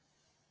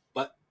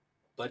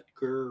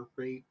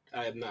Buttgereit.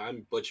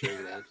 I'm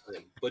butchering that.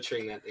 I'm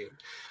butchering that name.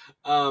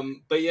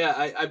 But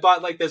yeah, I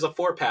bought like there's a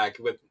 4-pack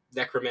with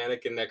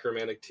Necromantic and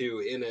Necromantic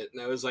 2 in it,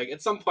 and I was like,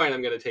 at some point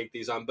I'm going to take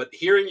these on. But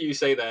hearing you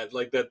say that,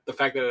 like the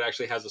fact that it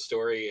actually has a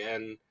story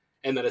and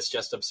that it's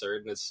just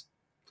absurd and it's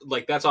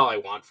like that's all I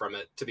want from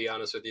it, to be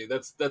honest with you.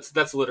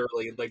 That's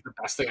literally like the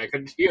best thing I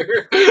could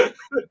hear. I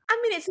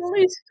mean, it's a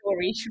loose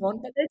story,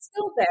 Sean, but it's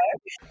still there.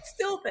 It's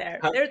still there.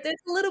 Huh? There's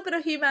a little bit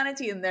of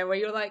humanity in there where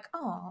you're like,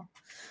 oh.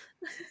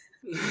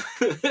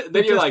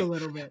 Then you're Just like, a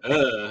little bit.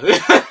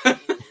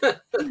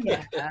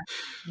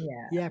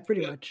 Yeah,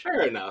 pretty much.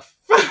 Fair enough.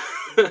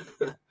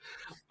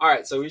 All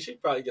right, so we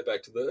should probably get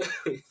back to the.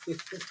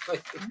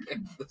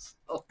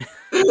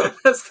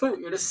 That's the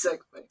weirdest segue.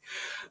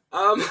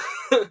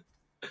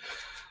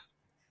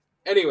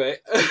 Anyway,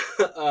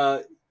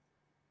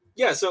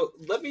 yeah. So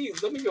let me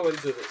go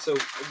into this. So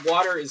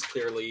water is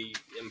clearly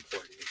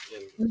important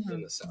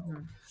in the cell.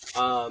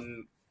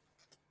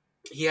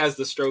 He has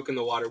the stroke in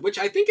the water, which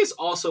I think is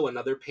also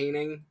another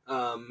painting.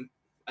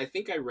 I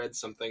think I read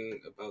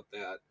something about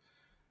that.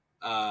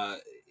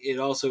 It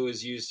also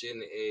is used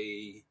in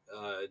a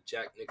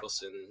Jack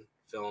Nicholson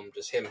film,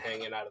 just him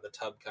hanging out of the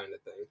tub kind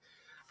of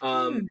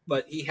thing.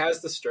 But he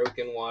has the stroke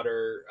in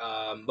water.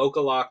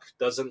 Mokolok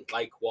doesn't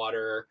like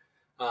water.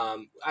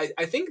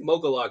 I think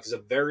Mokolok is a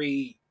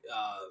very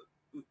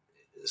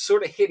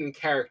sort of hidden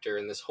character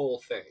in this whole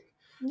thing.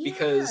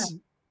 Because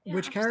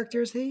which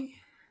character is he?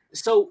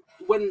 So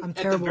when I'm at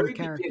the terrible very with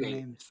character beginning,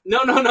 names.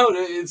 no,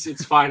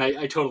 it's fine.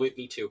 I totally,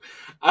 me too.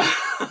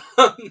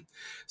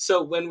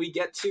 So when we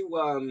get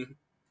to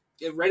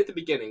right at the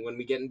beginning, when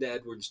we get into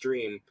Edward's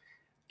dream,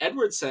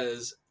 Edward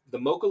says the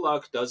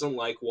Mokolok doesn't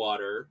like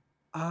water,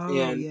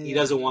 and he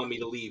doesn't want me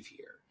to leave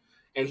here,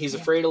 and he's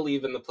afraid of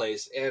leaving the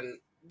place. And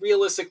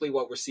realistically,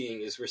 what we're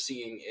seeing is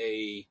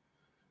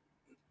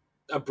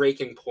a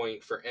breaking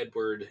point for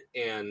Edward,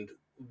 and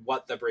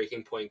what the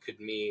breaking point could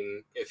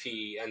mean if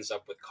he ends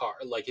up with Carl,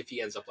 like if he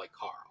ends up like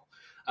Carl,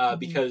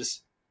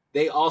 because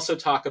they also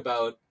talk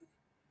about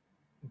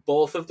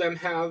both of them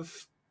have,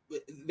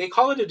 they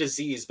call it a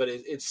disease, but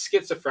it's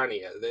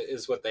schizophrenia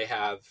is what they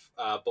have,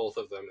 both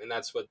of them, and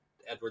that's what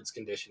Edward's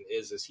condition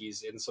is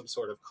he's in some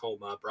sort of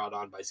coma brought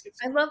on by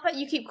schizophrenia. I love that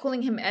you keep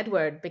calling him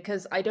Edward,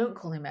 because I don't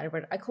call him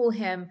Edward. I call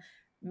him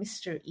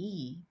Mr.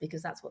 E,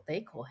 because that's what they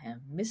call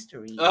him,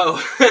 Mr. E.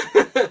 Oh,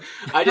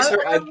 I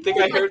think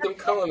I heard them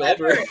call him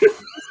Edward.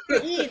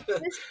 E,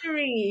 Mr.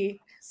 E.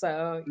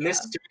 So yeah.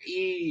 Mr.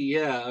 E,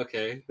 yeah,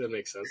 okay, that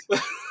makes sense.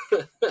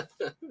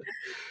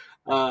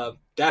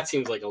 That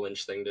seems like a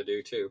Lynch thing to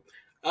do too.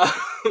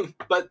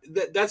 But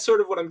that's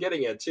sort of what I'm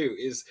getting at too.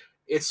 Is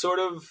it's sort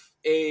of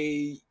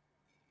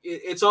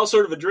it's all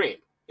sort of a dream,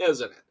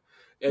 isn't it?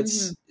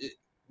 It's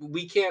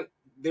we can't.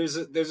 There's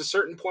a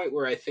certain point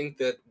where I think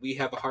that we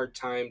have a hard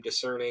time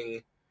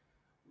discerning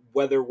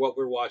whether what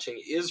we're watching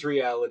is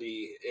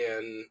reality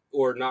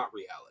or not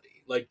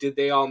reality. Like, did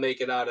they all make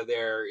it out of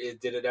there?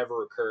 Did it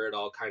ever occur at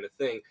all, kind of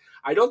thing?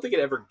 I don't think it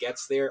ever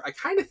gets there. I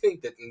kind of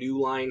think that New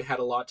Line had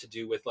a lot to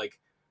do with like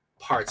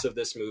parts of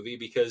this movie,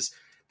 because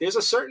there's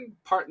a certain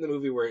part in the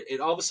movie where it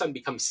all of a sudden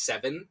becomes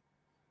 7.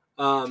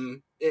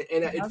 And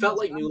it felt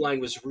like New Line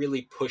was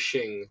really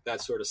pushing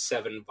that sort of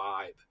 7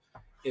 vibe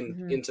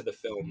into the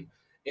film.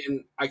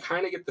 And I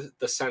kind of get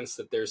the sense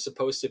that there's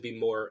supposed to be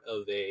more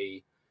of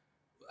a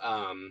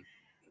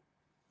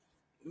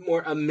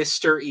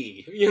Mr.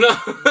 E,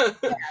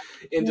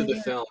 into the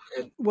film.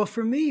 And, well,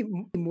 for me,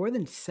 more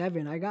than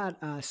 7, I got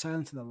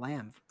Silence of the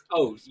Lambs.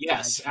 Oh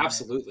yes,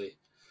 absolutely.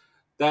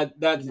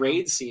 That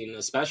raid scene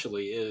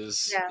especially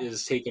is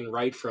taken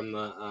right from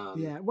the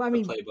well, I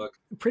mean, the playbook.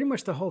 Pretty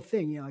much the whole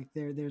thing, like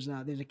there's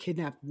a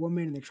kidnapped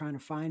woman and they're trying to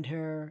find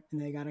her,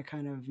 and they got to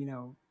kind of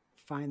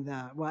find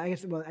I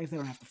guess they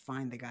don't have to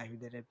find the guy who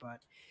did it,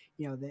 but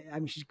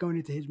she's going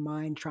into his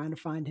mind trying to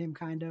find him,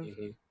 kind of.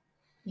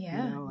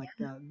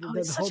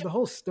 The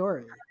whole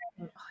story.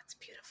 Oh, it's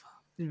beautiful.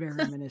 It's very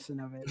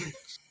reminiscent of it.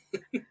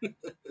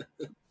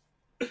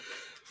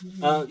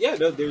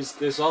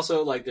 There's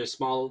also like there's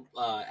small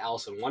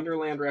Alice in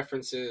Wonderland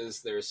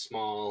references. There's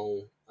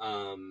small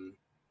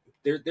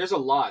there's a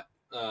lot.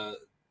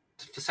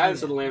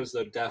 Silence of the Lambs,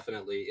 though,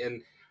 definitely,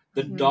 and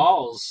the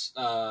dolls.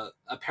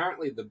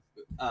 Apparently, the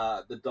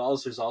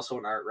dolls. There's also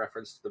an art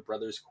reference to the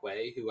Brothers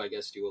Quay, who I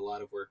guess do a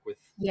lot of work with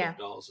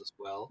dolls as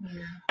well.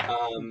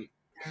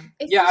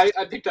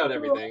 I picked out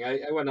everything.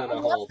 I went on a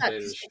whole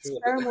binge.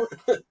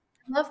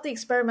 I love the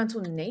experimental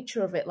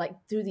nature of it, like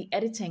through the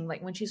editing,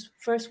 like when she's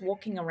first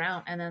walking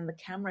around and then the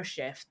camera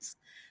shifts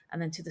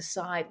and then to the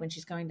side when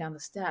she's going down the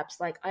steps.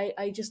 Like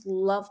I just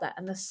love that.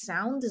 And the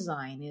sound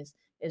design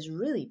is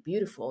really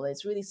beautiful.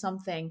 It's really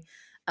something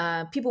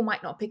people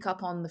might not pick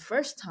up on the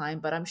first time,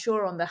 but I'm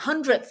sure on the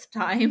 100th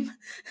time,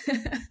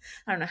 I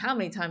don't know how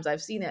many times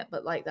I've seen it,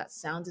 but like that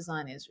sound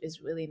design is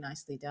really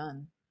nicely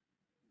done.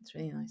 It's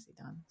really nicely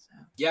done. So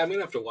yeah, I'm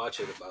gonna have to watch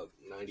it about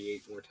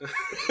 98 more times.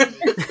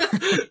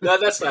 No,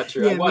 that's not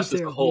true. I watched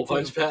this a whole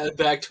bunch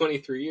back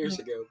 23 years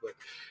ago, but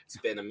it's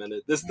been a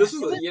minute. This was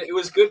it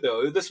was good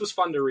though. This was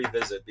fun to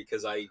revisit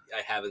because I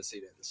haven't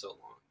seen it in so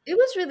long. It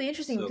was really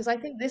interesting because I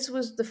think this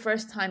was the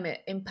first time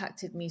it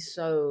impacted me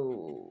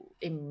so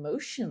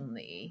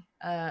emotionally.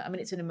 I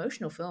mean, it's an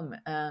emotional film,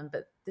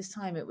 but this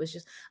time it was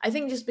just, I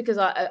think just because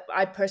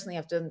I personally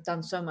have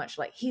done so much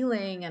like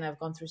healing and I've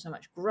gone through so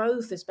much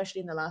growth,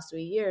 especially in the last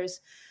 3 years.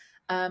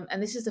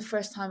 And this is the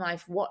first time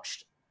I've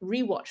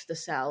rewatched The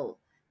Cell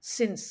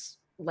since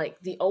like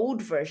the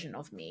old version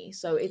of me.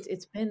 So it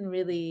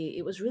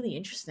was really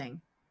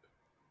interesting.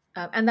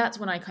 And that's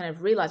when I kind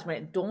of realized, when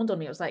it dawned on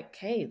me, it was like,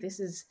 hey,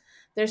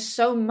 there's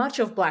so much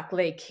of Black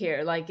Lake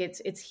here. Like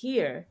it's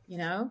here, you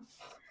know?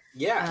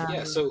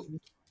 Yeah. So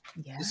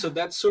Yeah. so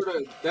that's sort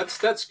of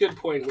that's a good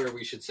point where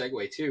we should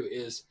segue to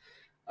is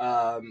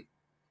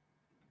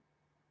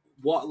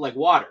like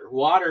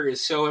water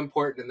is so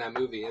important in that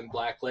movie. In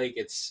Black Lake,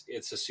 it's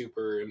a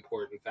super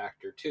important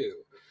factor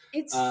too.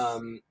 It's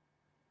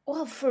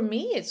well, for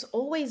me, it's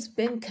always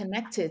been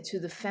connected to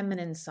the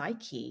feminine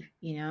psyche.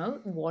 You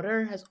know,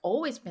 water has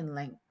always been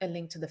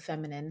linked to the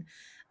feminine,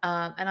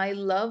 and I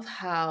love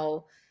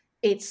how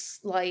it's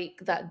like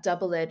that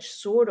double-edged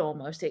sword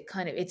almost.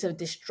 It's a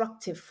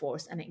destructive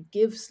force, and it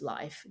gives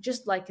life,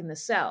 just like in The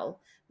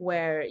Cell,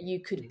 where you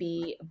could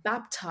be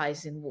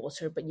baptized in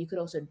water, but you could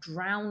also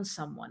drown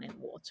someone in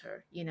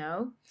water. You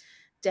know,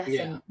 death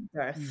Yeah. and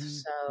birth. Mm-hmm.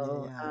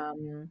 So, Yeah.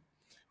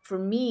 for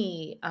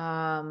me,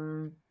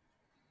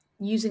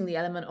 using the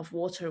element of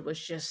water was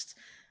just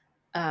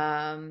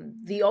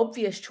the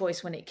obvious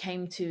choice when it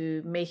came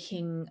to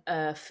making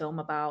a film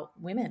about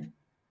women.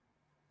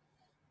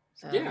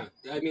 So. Yeah,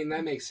 I mean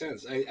that makes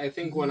sense. I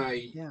think when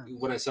I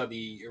saw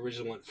the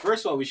original one,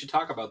 first of all, we should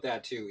talk about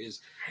that too.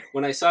 Is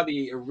when I saw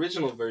the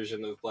original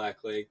version of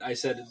Black Lake, I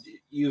said,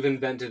 "You've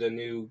invented a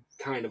new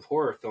kind of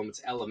horror film.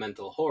 It's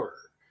elemental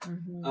horror."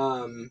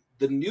 Mm-hmm.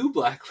 The new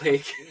Black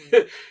Lake,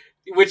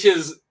 which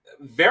is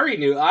very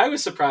new, I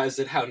was surprised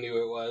at how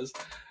new it was.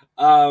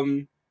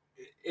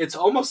 It's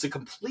almost a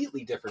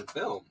completely different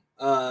film.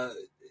 Yes.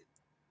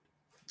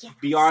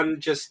 Beyond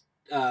just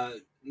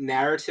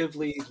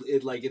narratively,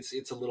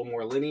 it's a little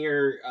more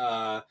linear.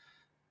 I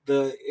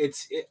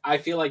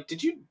feel like,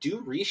 did you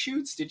do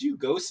reshoots? Did you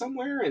go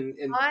somewhere and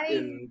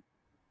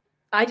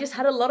I just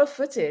had a lot of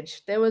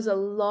footage. There was a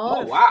lot.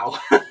 Oh wow!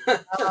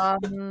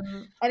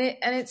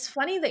 And it's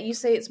funny that you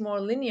say it's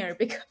more linear,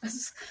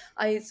 because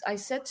I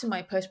said to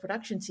my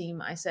post-production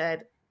team, I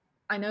said,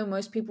 I know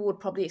most people would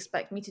probably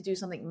expect me to do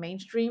something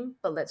mainstream,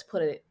 but let's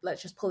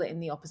just pull it in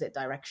the opposite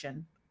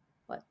direction.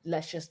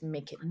 Let's just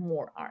make it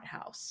more art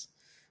house.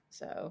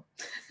 So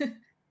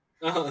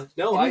no,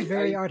 it is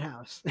very art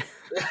house.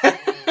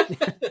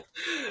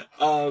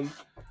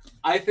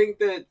 I think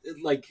that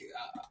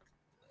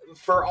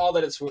for all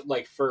that it's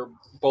like, for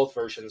both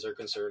versions are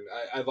concerned,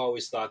 I've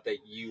always thought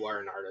that you are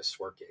an artist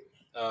working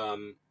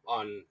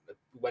on,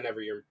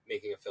 whenever you're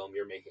making a film,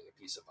 you're making a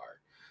piece of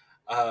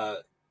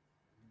art.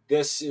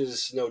 This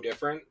is no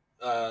different.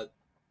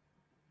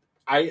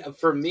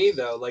 For me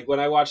though, like when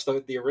I watched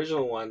the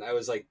original one, I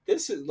was like,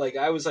 this is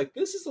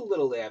a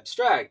little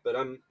abstract, but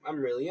I'm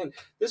really in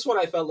this one.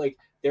 I felt like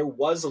there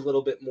was a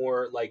little bit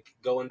more like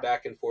going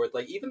back and forth.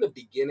 Like even the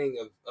beginning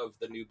of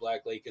the new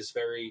Black Lake is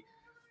very.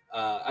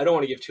 I don't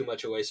want to give too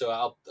much away, so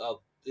I'll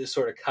just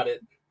sort of cut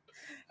it.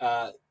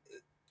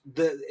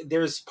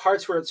 There's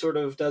parts where it sort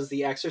of does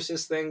the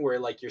Exorcist thing, where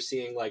like you're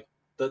seeing like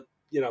the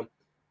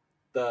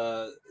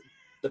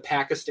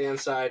Pakistan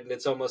side, and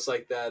it's almost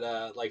like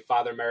that, like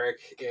Father Merrick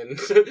in,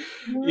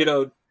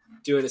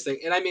 doing his thing.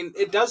 And I mean,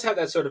 it does have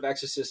that sort of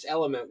Exorcist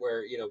element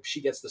where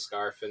she gets the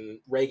scarf and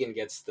Reagan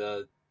gets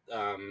the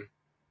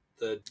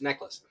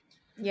necklace.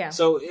 Yeah.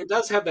 So it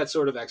does have that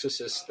sort of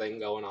Exorcist thing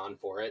going on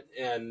for it,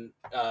 and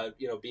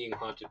being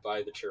haunted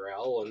by the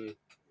Chirel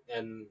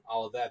and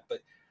all of that.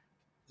 But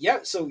yeah,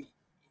 so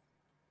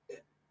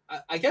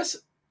I guess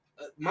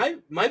my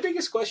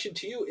biggest question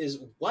to you is,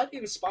 what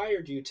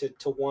inspired you to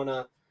want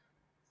to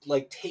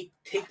like take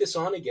this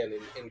on again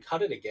and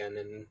cut it again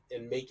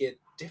and make it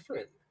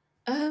different?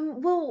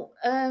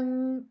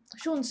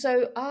 Sean,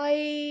 so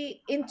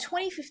in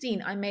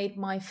 2015 I made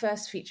my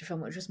first feature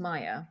film, which was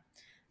Maya,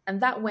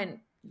 and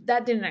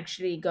that didn't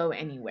actually go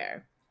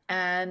anywhere.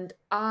 And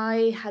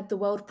I had the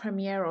world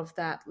premiere of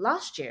that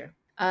last year.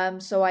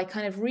 So I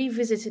kind of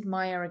revisited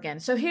Maya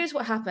again. So here's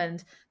what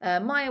happened.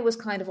 Maya was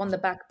kind of on the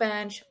back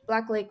bench.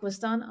 Black Lake was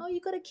done. Oh,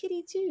 you got a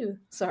kitty too.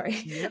 Sorry.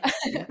 Yep.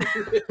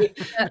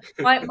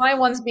 my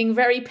one's being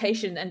very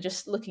patient and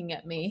just looking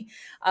at me.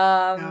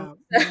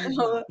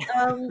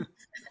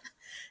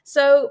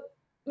 So,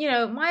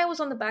 Maya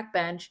was on the back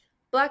bench.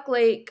 Black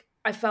Lake,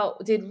 I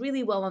felt, did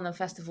really well on the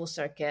festival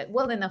circuit.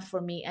 Well enough for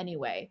me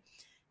anyway.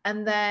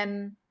 And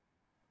then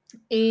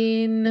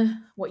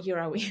in what year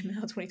are we in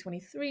now?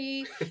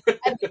 2023.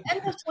 At the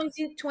end of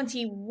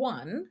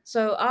 2021,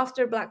 so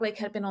after Black Lake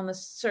had been on the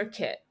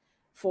circuit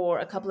for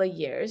a couple of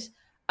years,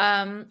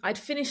 I'd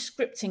finished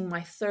scripting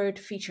my third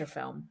feature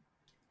film.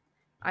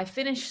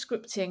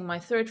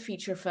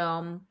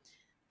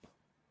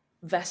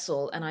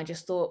 Vessel, and I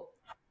just thought,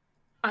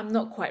 I'm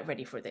not quite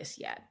ready for this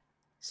yet.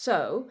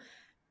 So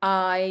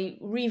I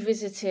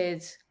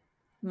revisited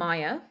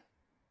Maya,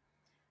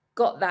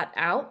 got that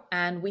out,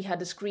 and we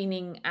had a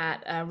screening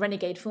at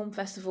Renegade Film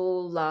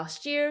Festival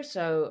last year,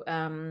 so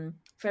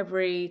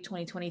February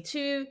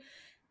 2022,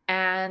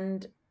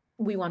 and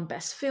we won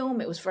Best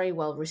Film. It was very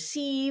well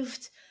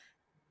received,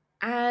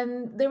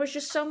 and there was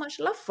just so much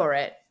love for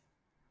it.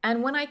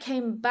 And when I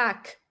came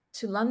back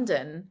to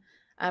London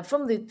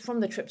from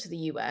the trip to the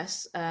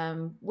US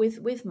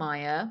with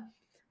Maya,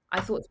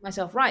 I thought to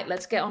myself, right,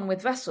 let's get on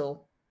with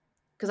Vessel,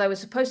 because I was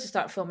supposed to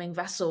start filming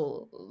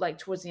Vessel like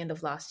towards the end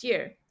of last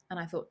year, and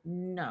I thought,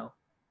 no,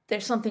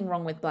 there's something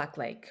wrong with Black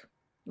Lake.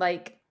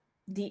 Like,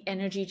 the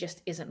energy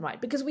just isn't right,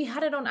 because we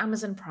had it on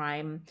Amazon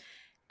Prime,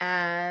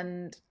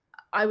 and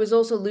I was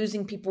also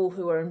losing people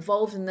who were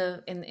involved in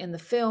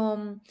the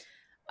film.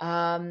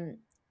 The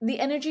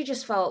energy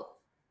just felt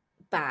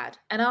bad.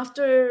 And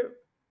after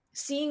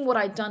seeing what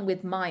I'd done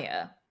with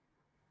Maya,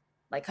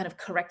 like kind of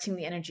correcting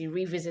the energy,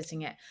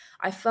 revisiting it,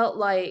 I felt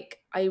like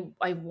I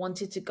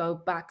wanted to go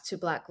back to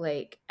Black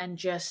Lake and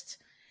just,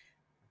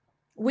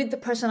 with the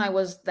person I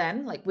was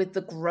then, like with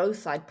the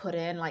growth I'd put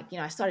in, like,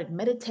 I started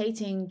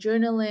meditating,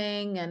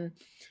 journaling, and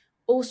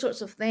all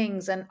sorts of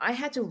things. And I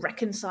had to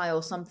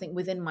reconcile something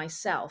within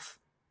myself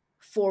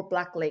for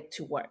Black Lake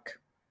to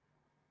work.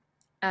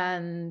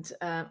 And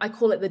I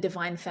call it the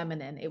divine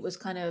feminine. It was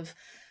kind of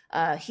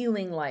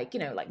healing, like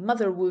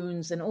mother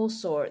wounds and all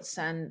sorts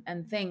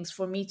and things,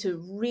 for me to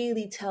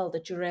really tell the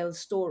Jor-El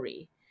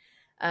story,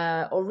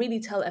 or really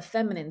tell a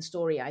feminine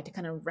story. I had to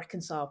kind of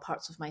reconcile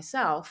parts of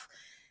myself.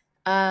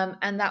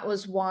 And that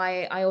was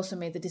why I also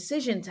made the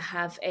decision to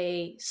have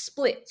a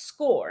split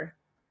score.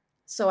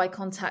 So I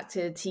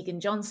contacted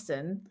Tegan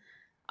Johnston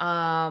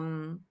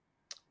to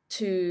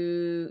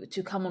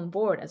come on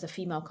board as a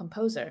female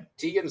composer.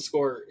 Tegan's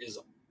score is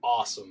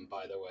awesome,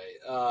 by the way.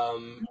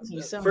 Thank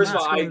you so first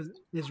much. of all,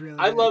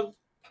 really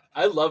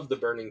I love the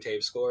Burning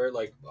Tape score,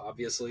 like,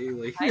 obviously,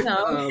 like, I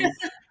know.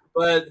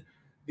 but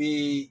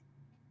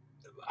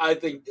I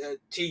think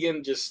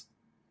Tegan just,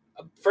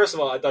 first of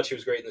all, I thought she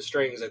was great in the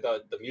strings. I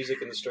thought the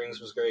music in the strings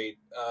was great.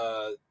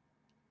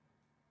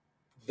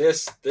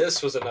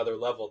 This was another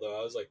level, though.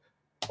 I was like,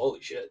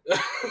 holy shit.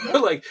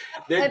 Like,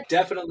 they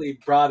definitely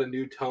brought a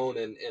new tone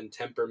and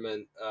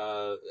temperament,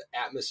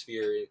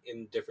 atmosphere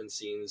in different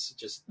scenes,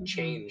 just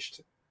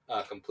changed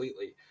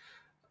completely.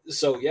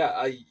 So yeah,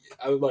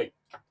 I was like,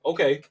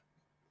 okay,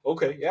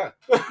 yeah.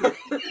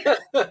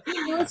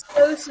 It's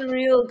so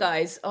surreal,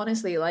 guys.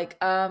 Honestly, like,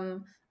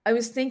 I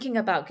was thinking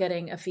about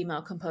getting a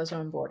female composer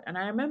on board, and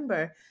I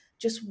remember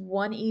just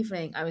one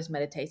evening I was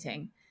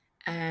meditating,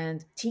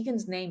 and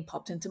Tegan's name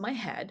popped into my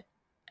head,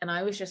 and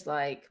I was just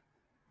like,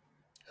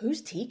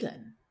 who's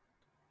Tegan?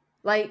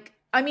 Like,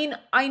 I mean,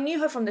 I knew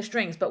her from the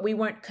strings, but we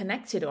weren't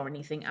connected or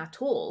anything at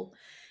all.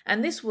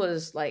 And this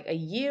was like a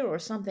year or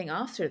something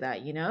after that,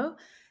 So I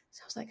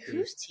was like,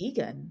 who's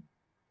Tegan?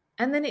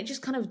 And then it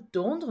just kind of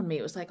dawned on me.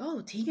 It was like,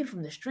 oh, Tegan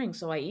from the strings.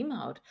 So I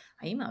emailed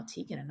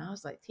Tegan, and I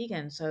was like,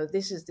 Tegan, so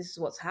this is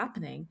what's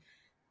happening.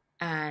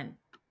 And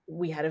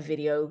we had a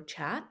video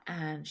chat,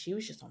 and she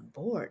was just on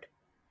board.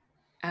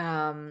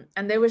 And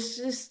there was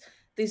just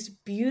this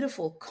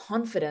beautiful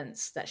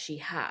confidence that she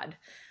had,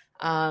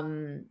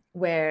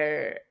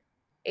 where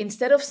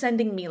instead of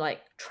sending me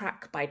like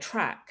track by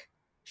track,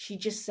 she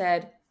just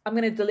said, I'm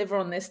going to deliver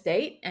on this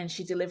date. And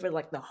she delivered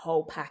like the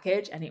whole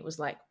package. And it was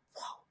like,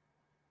 whoa.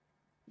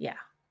 Yeah.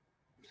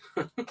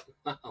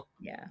 Wow.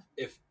 Yeah.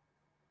 If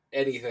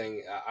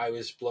anything, I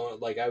was blown.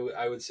 Like,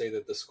 I would say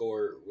that the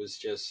score was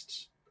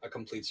just a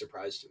complete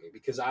surprise to me,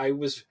 because I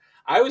was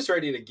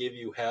ready to give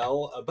you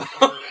hell about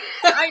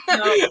I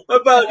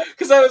know.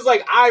 because I was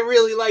like, I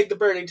really like the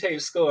Burning Tape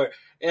score,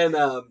 and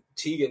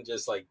Tegan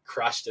just like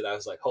crushed it. I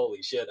was like,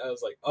 holy shit. I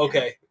was like,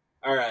 okay,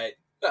 all right,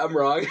 I'm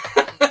wrong.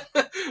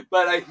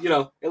 But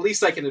at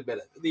least I can admit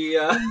it.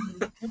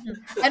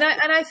 And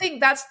I think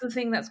that's the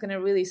thing that's going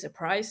to really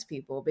surprise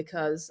people,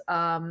 because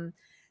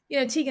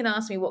Tegan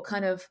asked me what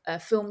kind of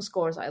film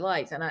scores I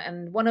liked,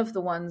 and one of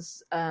the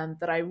ones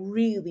that I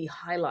really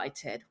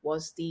highlighted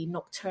was the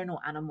Nocturnal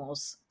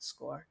Animals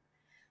score,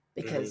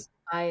 because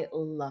I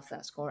love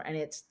that score, and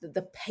it's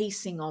the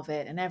pacing of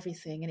it and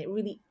everything, and it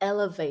really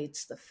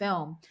elevates the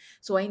film.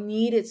 So I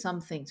needed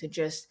something to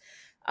just,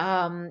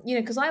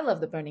 because I love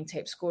the Burning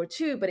Tape score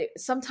too, but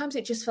sometimes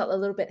it just felt a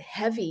little bit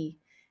heavy,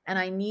 and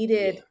I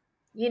needed,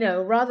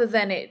 rather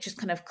than it just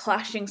kind of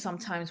clashing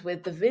sometimes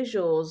with the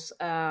visuals,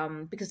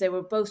 because they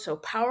were both so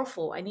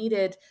powerful, I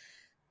needed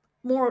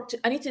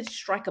to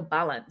strike a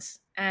balance.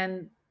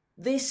 And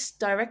this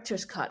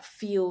director's cut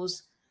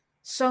feels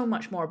so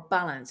much more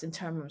balanced in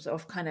terms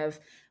of kind of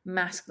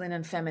masculine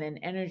and feminine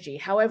energy,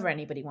 however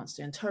anybody wants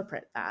to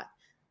interpret that.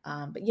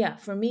 But yeah,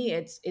 for me,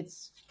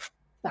 it's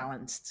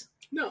balanced.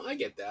 No, I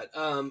get that.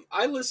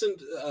 I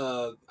listened.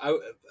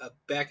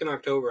 Back in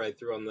October, I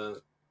threw on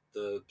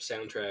the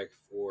soundtrack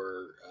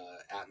for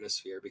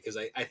Atmosphere, because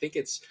I think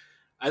it's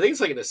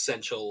like an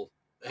essential,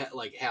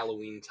 like,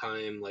 Halloween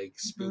time, like,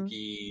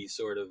 spooky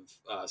sort of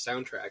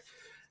soundtrack,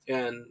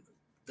 and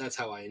that's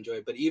how I enjoy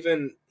it. But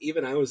even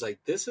I was like,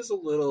 this is a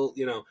little,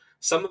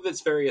 some of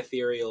it's very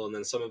ethereal, and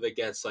then some of it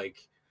gets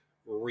like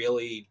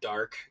really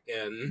dark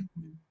and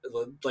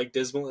like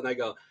dismal, and I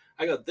go,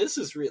 this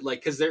is like,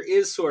 because there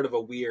is sort of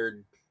a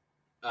weird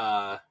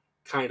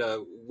kind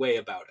of way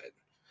about it.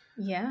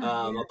 Yeah.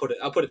 I'll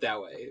put it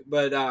that way.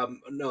 But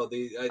no,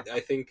 I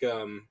think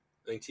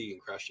I think Tegan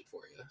crushed it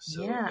for you.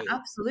 So Yeah,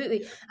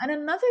 absolutely. yeah. And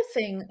another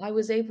thing I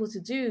was able to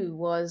do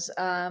was,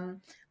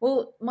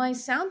 my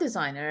sound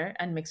designer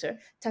and mixer,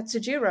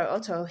 Tatsujiro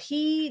Oto,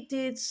 he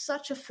did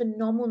such a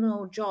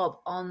phenomenal job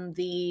on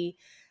the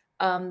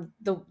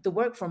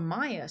work from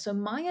Maya. So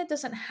Maya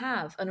doesn't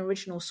have an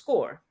original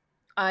score.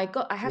 I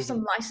have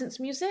some licensed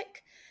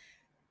music,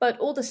 but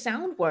all the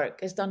sound work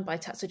is done by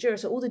Tatsujiro.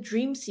 So all the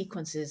dream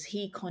sequences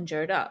he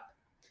conjured up.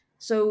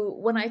 So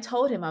when I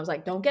told him, I was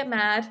like, don't get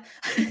mad.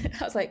 I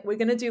was like, we're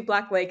going to do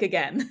Black Lake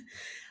again.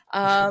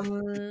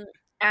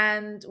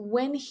 And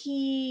when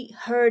he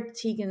heard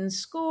Tegan's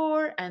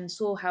score and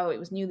saw how it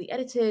was newly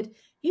edited,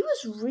 he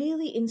was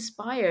really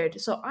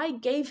inspired. So I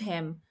gave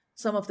him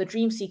some of the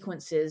dream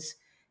sequences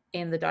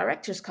in the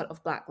director's cut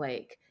of Black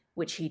Lake,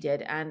 which he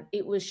did. And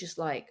it was just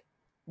like,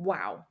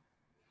 wow.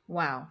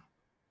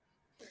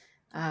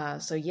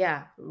 So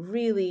yeah,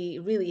 really,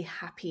 really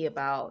happy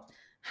about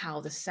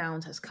how the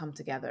sound has come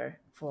together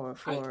for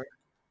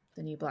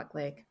the new Black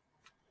Lake.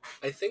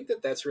 I think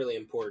that that's really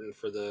important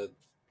for the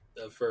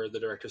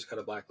director's cut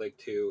of Black Lake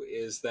 2,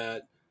 is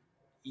that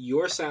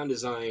your sound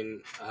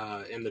design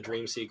and the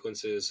dream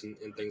sequences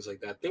and things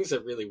like that, things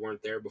that really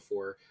weren't there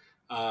before.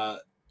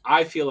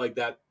 I feel like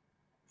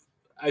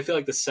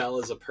the cell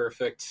is a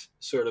perfect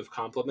sort of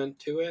complement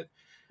to it.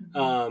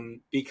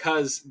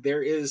 Because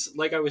there is,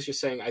 like I was just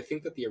saying, I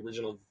think that the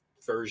original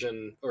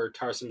version, or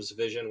Tarsem's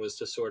vision, was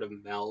to sort of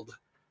meld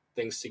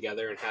things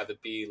together and have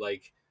it be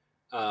like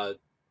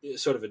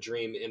sort of a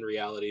dream in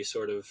reality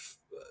sort of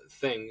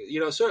thing.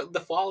 Sort of The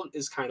Fall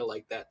is kind of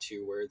like that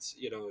too, where it's,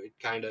 it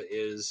kind of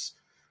is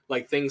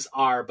like things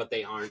are, but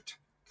they aren't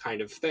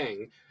kind of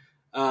thing.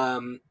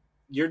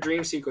 Your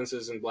dream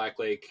sequences in Black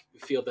Lake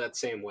feel that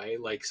same way.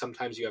 Like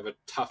sometimes you have a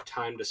tough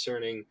time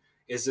discerning,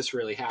 is this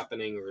really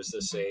happening, or is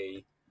this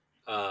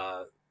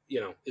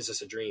is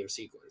this a dream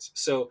sequence?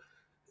 So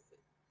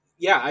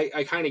yeah,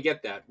 I kind of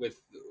get that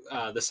with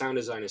the sound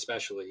design,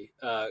 especially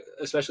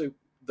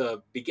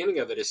the beginning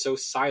of it is so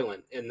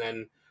silent, and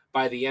then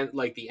by the end,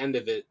 like the end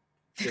of it,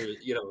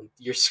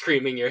 you're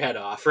screaming your head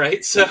off,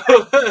 right? So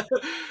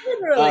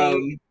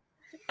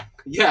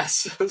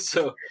yes,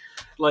 so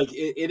like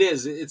it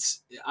is.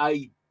 It's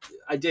I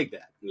dig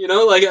that.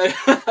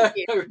 I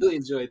really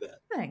enjoyed that.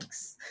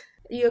 Thanks.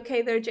 You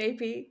okay there,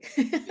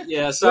 JP?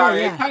 Yeah,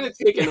 sorry, I kind of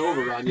taken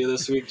over on you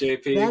this week,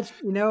 JP. That's,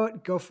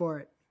 what? Go for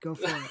it.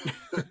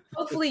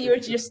 Hopefully you're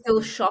just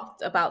still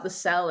shocked about The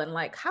Cell and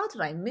like, how did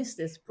I miss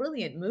this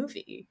brilliant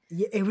movie?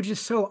 Yeah, it was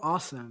just so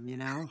awesome,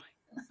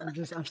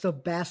 I'm still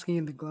basking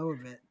in the glow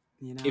of it,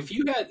 If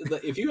you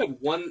had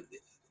one,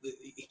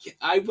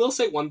 I will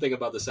say one thing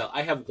about The Cell.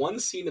 I have one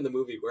scene in the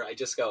movie where I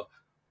just go,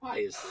 why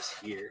is this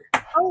here?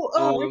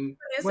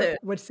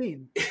 What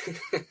scene?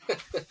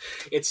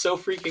 It's so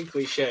freaking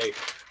cliche.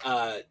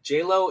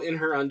 J-Lo in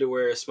her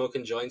underwear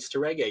smoking joints to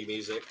reggae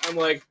music. I'm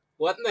like,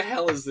 what in the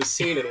hell is this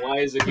scene and why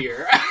is it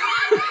here?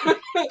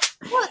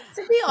 Well,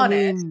 to be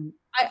honest,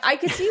 I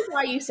can see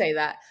why you say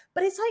that,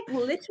 but it's like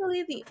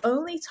literally the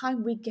only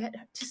time we get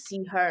to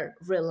see her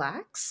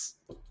relax.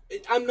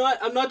 I'm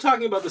not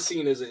talking about the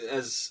scene as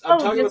I'm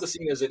talking about the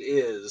scene as it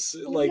is.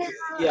 Like,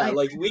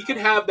 like we could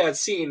have that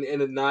scene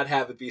and not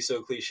have it be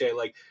so cliche.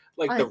 Like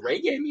the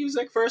reggae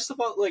music, first of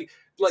all. Like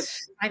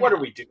what are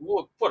we doing?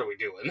 What are we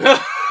doing?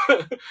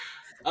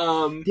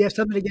 Do you have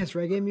something against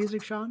reggae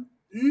music, Sean?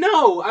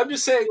 No, I'm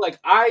just saying. Like,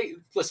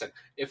 listen.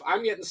 If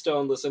I'm getting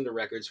stoned, listen to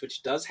records,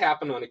 which does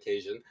happen on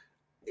occasion.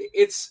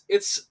 It's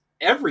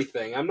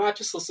everything. I'm not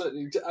just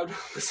listening to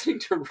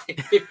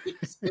reggae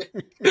music.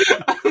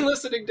 I'm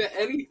listening to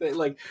anything.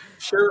 Like,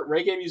 sure,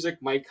 reggae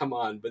music might come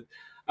on, but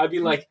I'd be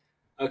like,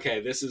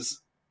 okay,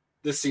 this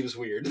seems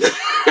weird.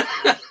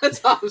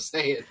 That's all I'm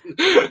saying.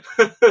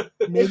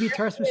 Maybe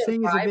Tarsem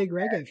Singh is a big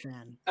reggae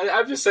fan.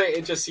 I'm just saying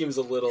it just seems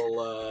a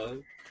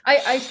little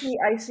I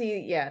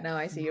see. Yeah, no,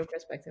 I see your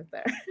perspective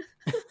there.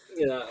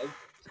 Yeah,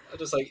 I'm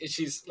just like,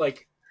 she's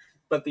like,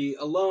 but the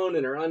alone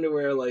in her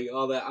underwear, like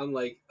all that, I'm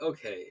like,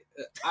 okay,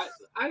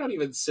 I don't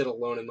even sit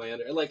alone in my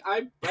underwear. Like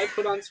I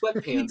put on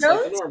sweatpants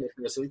like a normal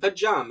person,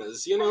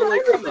 pajamas,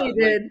 like come on.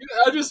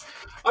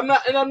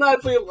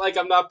 Like,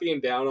 I'm not being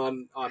down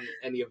on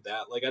any of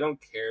that. Like I don't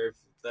care if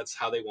that's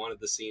how they wanted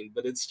the scene,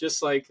 but it's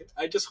just like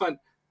I just went,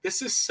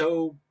 this is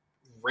so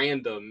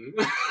random.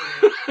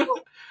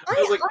 I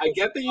was like, I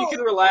get that you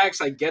can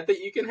relax, I get that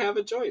you can have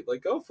a joint,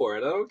 like go for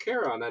it. I don't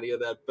care on any of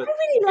that, but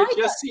it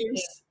just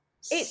seems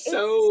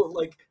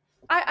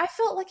I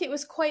felt like it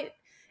was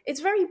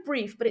it's very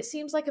brief, but it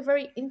seems like a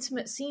very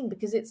intimate scene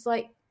because it's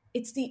like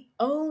it's the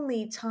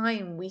only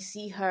time we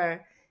see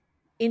her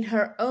in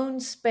her own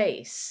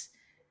space,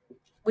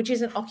 which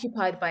isn't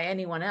occupied by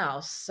anyone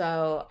else.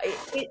 So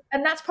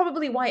and that's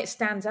probably why it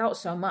stands out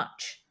so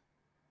much.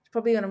 It's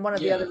probably one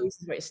of the other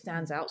reasons where it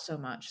stands out so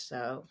much.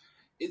 So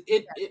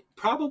it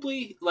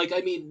probably, like,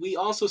 I mean, we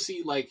also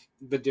see like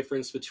the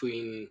difference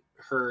between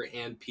her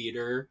and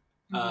Peter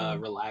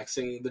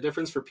relaxing. The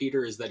difference for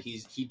Peter is that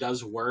he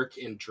does work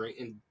and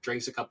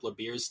drinks a couple of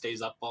beers,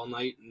 stays up all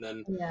night, and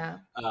then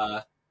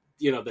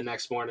the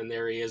next morning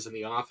there he is in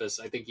the office.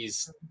 I think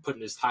he's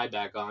putting his tie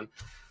back on.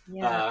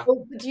 Yeah.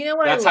 Well, do you know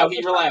what that's how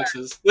he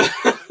relaxes.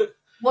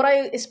 What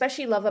I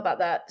especially love about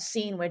that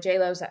scene where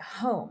J-Lo's at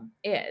home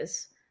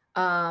is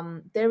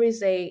there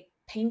is a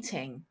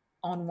painting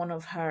on one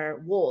of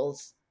her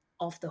walls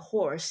of the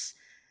horse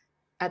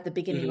at the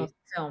beginning of the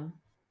film.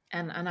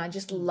 And I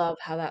just love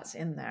how that's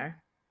in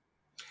there.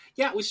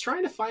 Yeah, I was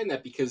trying to find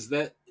that because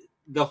the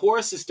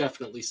horse is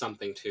definitely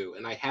something too,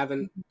 and I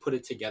haven't put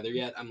it together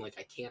yet. I'm like,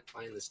 I can't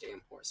find this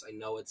damn horse. I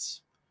know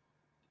it's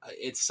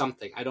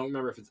something. I don't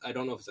know if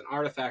it's an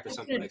artifact or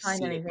something. I couldn't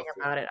find anything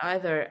about it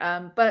either.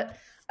 But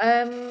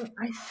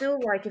I feel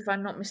like, if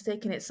I'm not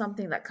mistaken, it's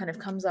something that kind of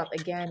comes up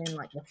again in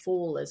like the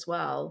fall as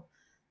well.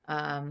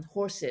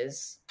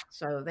 Horses,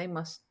 so they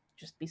must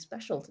just be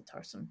special to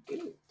Tarsem.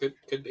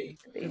 Could be.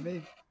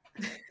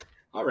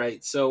 All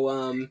right, so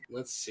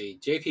let's see,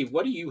 JP,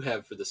 what do you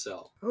have for the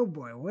cell? Oh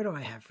boy, what do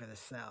I have for the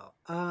cell?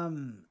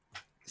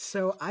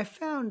 So I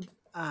found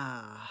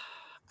that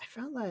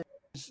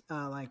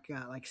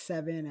like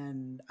Seven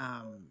and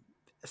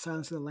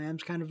Silence of the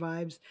Lambs kind of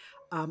vibes.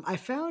 I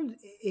found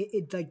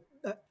it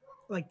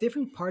like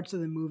different parts of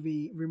the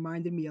movie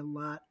reminded me a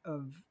lot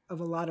of a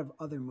lot of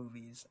other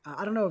movies.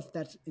 I don't know if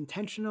that's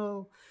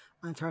intentional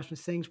on Tarsem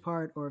Singh's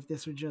part or if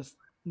this was just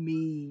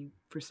me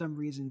for some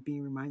reason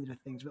being reminded of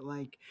things. But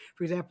like,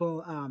 for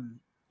example,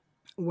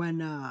 when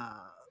the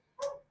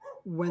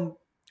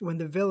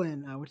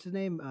villain, what's his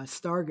name,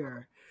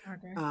 Starger,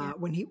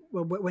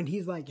 when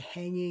he's like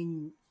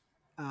hanging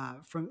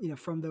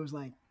from those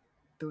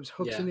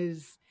hooks in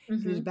his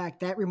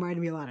back, that reminded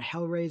me a lot of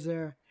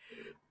Hellraiser.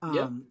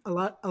 A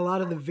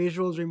lot of the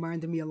visuals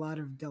reminded me a lot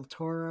of Del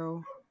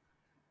Toro.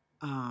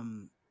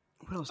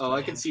 What else? Oh,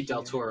 I can see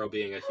Del Toro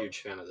being a huge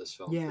fan of this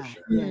film. Yeah, for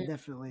sure. yeah,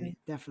 definitely.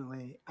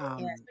 Especially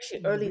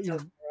early Del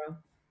Toro.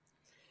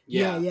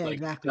 Yeah, like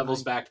exactly.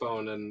 Devil's like,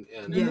 Backbone and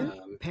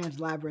Pan's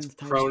Labyrinth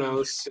type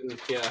Chronos stuff.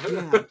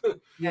 and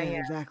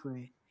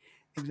exactly.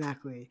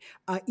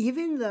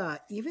 Even the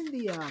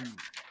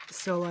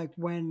so like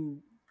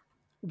when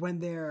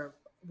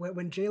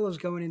J-Lo's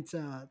going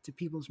into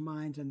people's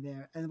minds and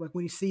like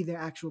when you see their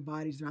actual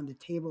bodies around the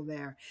table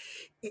there,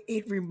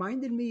 it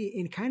reminded me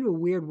in kind of a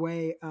weird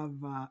way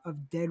of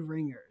Dead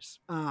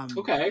Ringers.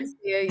 Okay.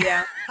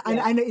 Yeah.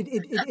 I know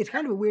it's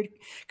kind of a weird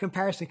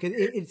comparison because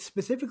it's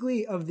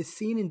specifically of the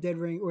scene in Dead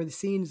Ring, or the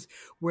scenes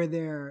where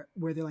they're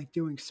like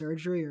doing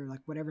surgery or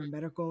like whatever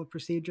medical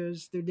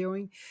procedures they're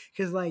doing,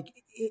 because like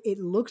it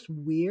looks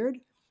weird,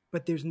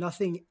 but there's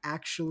nothing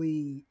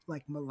actually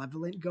like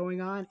malevolent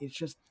going on. It's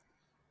just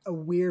a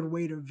weird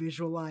way to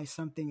visualize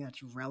something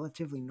that's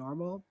relatively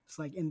normal. It's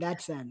like, in that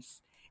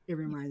sense, it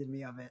reminded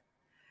me of it.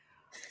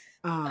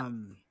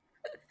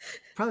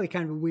 Probably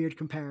kind of a weird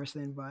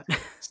comparison, but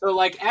so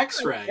like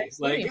X-Ray,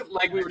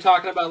 like we were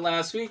talking about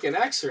last week in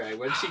X-Ray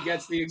when she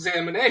gets the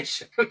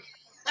examination.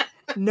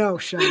 No,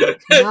 Sean,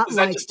 not is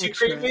like that just too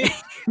X-Ray.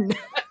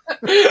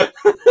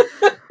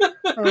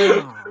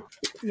 Creepy?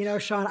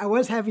 Sean, I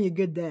was having a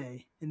good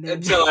day, and then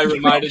until I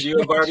reminded you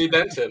of Barbie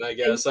Benton. I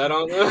guess I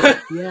don't know.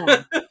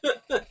 Yeah.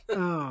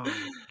 Oh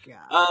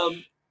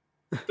god.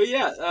 But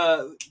yeah,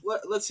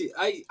 let's see.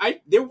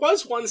 I there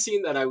was one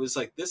scene that I was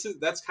like,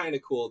 that's kind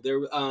of cool. There,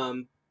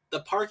 the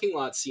parking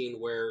lot scene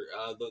where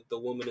the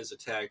woman is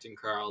attacked and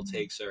Carl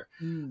takes her.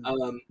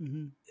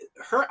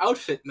 Her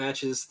outfit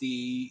matches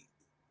the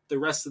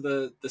rest of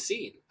the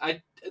scene.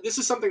 This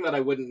is something that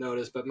I wouldn't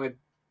notice, but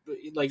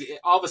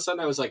all of a sudden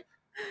I was like,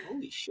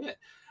 holy shit.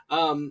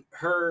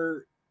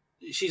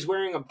 She's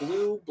wearing a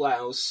blue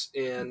blouse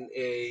and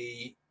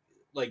a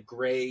like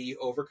gray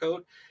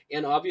overcoat,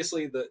 and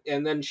obviously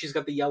and then she's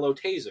got the yellow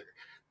taser.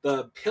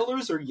 The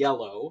pillars are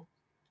yellow,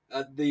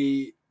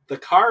 the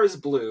car is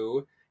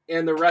blue,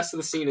 and the rest of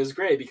the scene is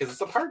gray because it's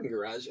a parking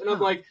garage. And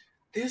I'm like,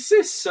 this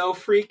is so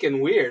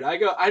freaking weird. I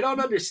don't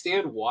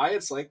understand why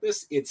it's like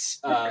this. It's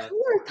color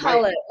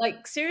palette,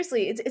 like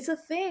seriously, it's a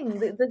thing.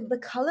 The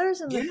colors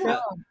in the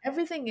film,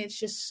 everything is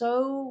just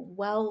so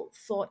well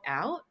thought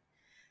out.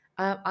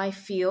 I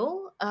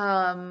feel,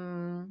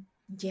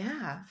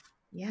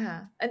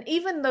 yeah, and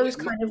even those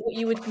kind of what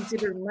you would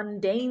consider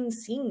mundane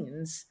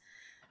scenes,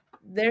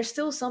 there's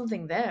still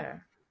something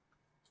there.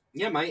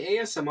 Yeah, my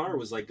ASMR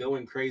was like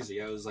going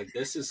crazy. I was like,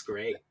 this is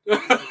great.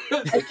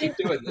 I keep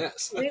doing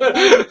this.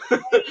 The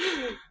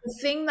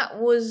thing that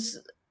was,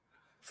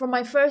 for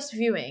my first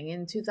viewing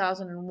in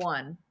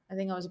 2001, I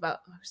think I was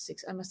about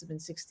 6, I must have been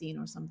 16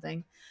 or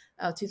something,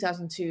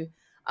 2002.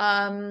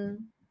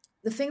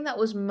 The thing that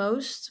was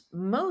most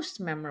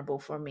memorable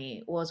for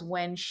me was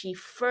when she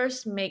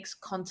first makes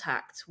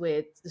contact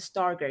with the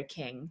Starger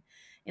King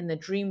in the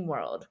dream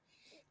world.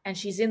 And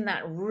she's in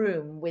that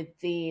room with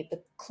the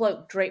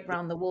cloak draped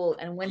around the wall.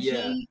 And when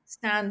he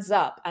stands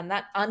up and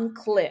that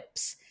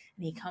unclips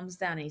and he comes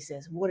down and he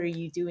says, "What are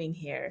you doing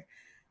here?"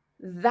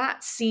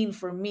 That scene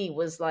for me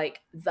was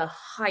like the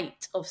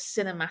height of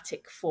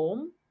cinematic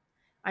form.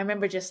 I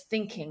remember just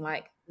thinking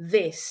like,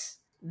 this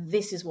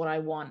is what I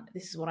want.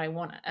 This is what I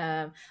want.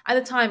 At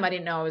the time, I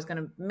didn't know I was going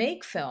to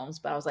make films,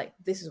 but I was like,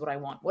 this is what I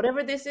want.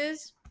 Whatever this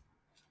is,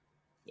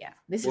 Yeah,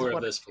 this More is of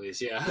what. this,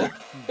 please. Yeah,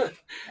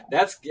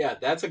 Yeah.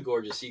 that's a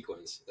gorgeous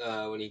sequence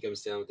when he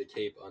comes down with the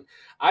cape on.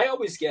 I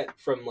always get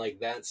from like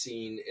that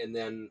scene, and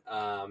then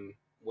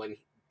when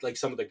like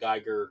some of the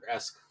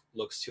Geiger-esque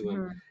looks to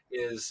him Mhm.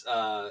 is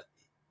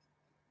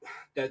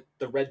that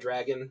the red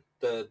dragon,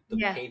 the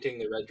Yeah, painting,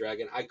 the red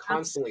dragon. I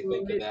constantly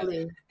think of that,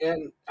 absolutely.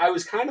 and I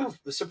was kind of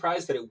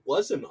surprised that it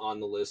wasn't on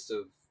the list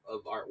of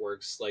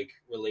artworks like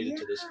related Yeah,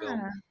 to this film,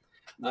 yeah.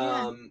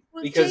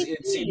 Well, because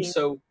it seems JP.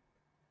 so.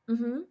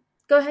 Mm-hmm.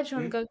 Go ahead,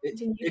 Sean. Mhm. Go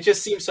continue. It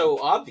just seems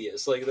so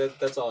obvious. Like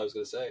that's all I was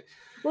going to say.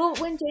 Well,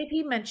 when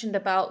JP mentioned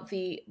about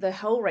the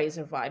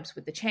Hellraiser vibes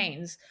with the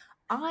chains,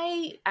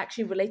 I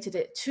actually related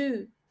it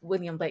to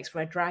William Blake's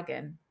Red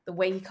Dragon. The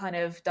way he kind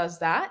of does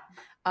that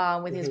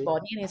with his Hmm.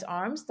 body and his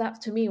arms,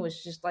 that to me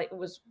was just like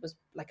was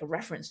like a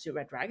reference to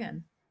Red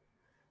Dragon.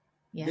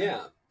 Yeah.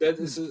 Yeah, that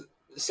is the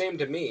same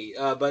to me.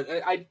 But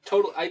I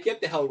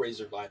get the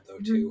Hellraiser vibe though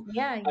too. Mhm.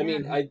 Yeah, I yeah.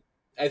 mean,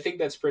 I think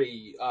that's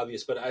pretty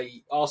obvious, but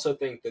I also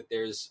think that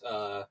there's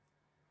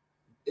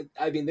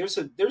I mean,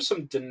 there's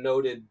some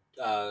denoted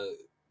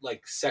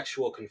like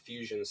sexual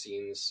confusion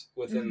scenes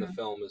within the Hmm.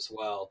 film as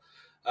well,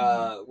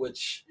 Hmm.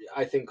 which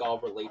I think all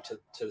relate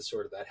to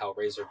sort of that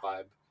Hellraiser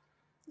vibe.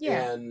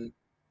 Yeah. And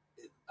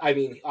I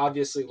mean,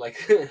 obviously,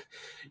 like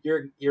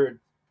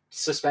you're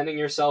suspending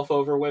yourself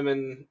over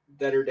women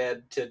that are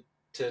dead to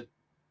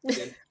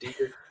do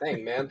your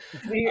thing, man.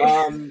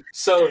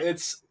 So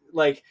it's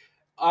like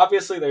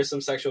obviously there's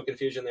some sexual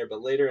confusion there,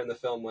 but later in the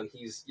film when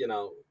he's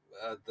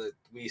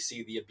we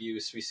see the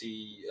abuse we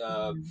see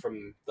Mhm.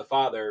 from the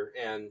father,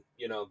 and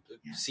Yeah.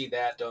 see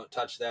that, don't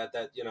touch that,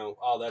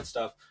 all that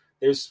stuff.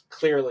 There's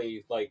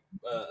clearly like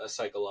a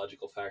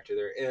psychological factor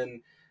there,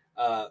 and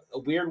a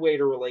weird way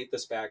to relate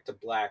this back to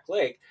Black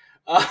Lake.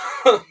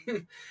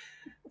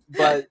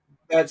 But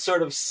that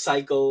sort of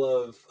cycle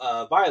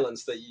of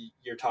violence that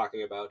you're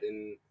talking about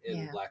in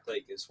Yeah. Black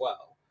Lake as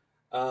well.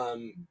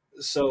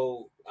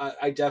 So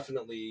I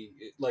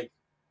definitely like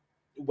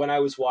when I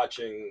was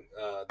watching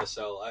The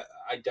Cell,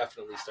 I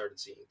definitely started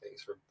seeing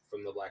things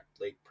from the Black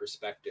Lake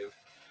perspective.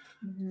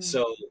 Mhm.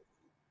 So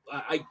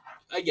I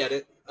I get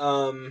it.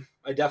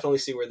 I definitely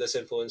see where this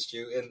influenced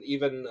you, and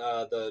even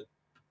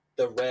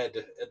the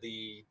red,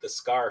 the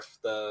scarf,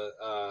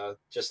 the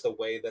just the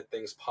way that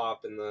things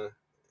pop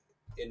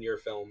in your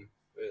film,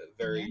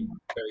 Yeah.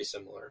 very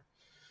similar.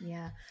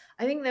 Yeah.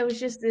 I think there was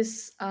just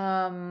this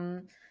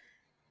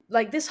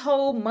like this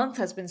whole month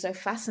has been so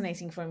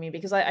fascinating for me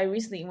because I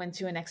recently went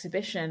to an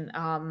exhibition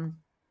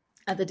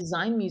at the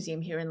Design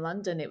Museum here in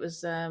London. It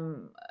was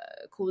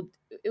called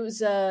it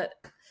was an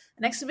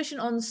exhibition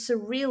on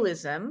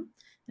surrealism,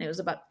 and it was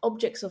about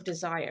objects of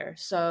desire.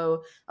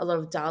 So a lot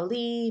of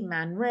Dali,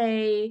 Man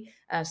Ray,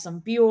 some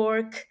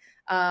Bjork.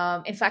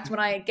 In fact, when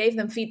I gave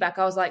them feedback,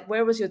 I was like,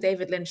 "Where was your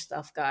David Lynch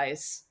stuff,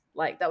 guys?"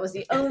 Like that was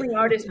the only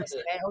artist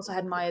missing. I also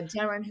had Maya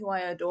Deren, who I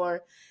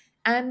adore,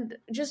 and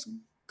just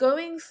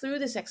going through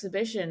this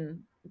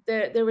exhibition,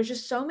 there were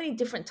just so many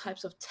different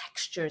types of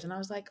textures, and I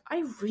was like,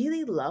 I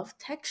really love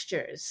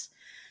textures.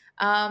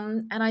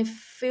 And I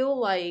feel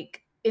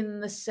like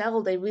in The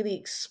Cell they really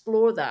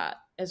explore that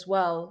as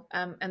well.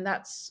 And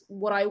that's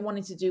what I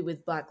wanted to do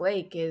with Black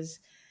Lake, is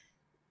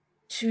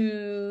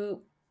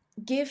to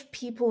give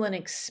people an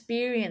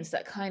experience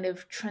that kind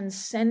of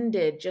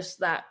transcended just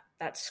that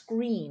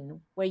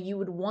screen, where you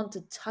would want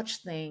to touch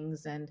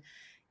things and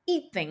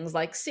eat things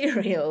like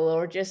cereal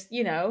or just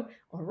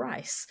or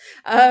rice.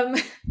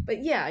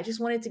 But yeah, I just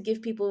wanted to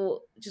give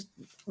people just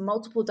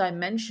multiple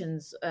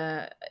dimensions.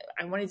 I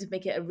wanted to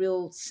make it a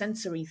real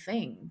sensory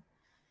thing.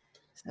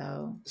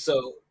 So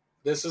So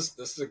this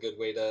is a good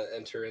way to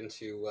enter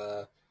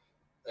into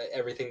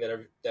everything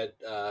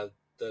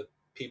the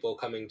people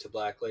coming to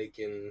Black Lake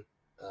in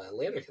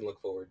Atlanta can look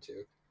forward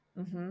to,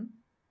 mhm.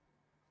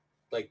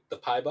 like the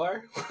pie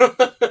bar.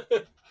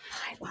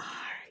 Pie bar,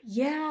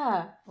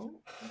 yeah. Oh,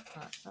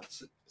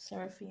 that's So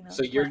Serafino's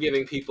you're plant.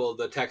 giving people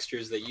the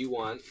textures that you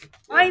want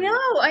I know,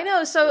 I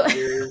know. So in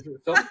your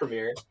film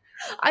premiere.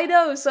 I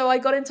know. So I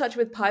got in touch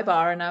with Pie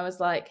Bar and I was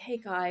like, "Hey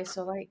guys,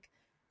 so like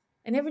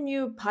I never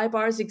knew pie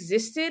bars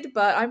existed,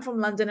 but I'm from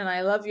London and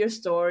I love your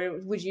store.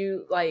 Would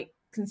you like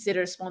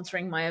consider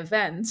sponsoring my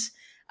event?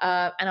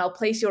 And I'll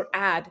place your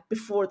ad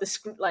before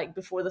the like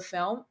before the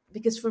film,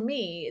 because for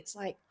me it's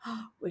like,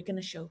 oh, we're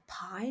gonna show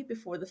pie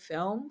before the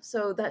film,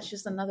 so that's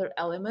just another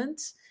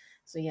element.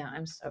 So yeah,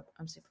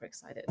 I'm super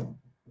excited.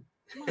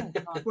 My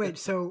God.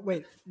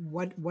 Wait,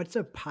 what's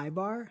a pie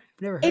bar?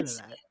 I've never heard of It's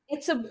that.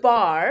 it's a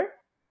bar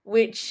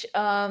which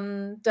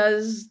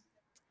does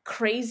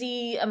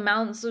crazy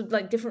amounts of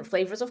like different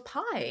flavors of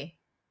pie.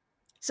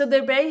 So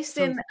they're based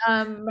So in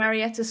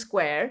Marietta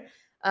Square.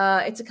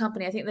 It's a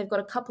company. I think they've got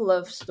a couple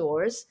of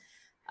stores.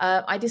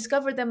 I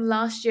discovered them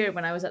last year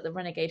when I was at the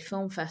Renegade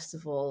Film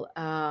Festival.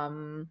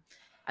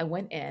 I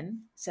went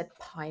in, said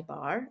pie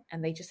bar,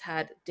 and they just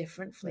had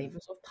different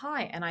flavors of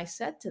pie. And I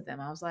said to them,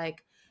 I was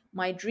like,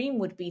 my dream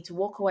would be to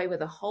walk away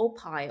with a whole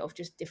pie of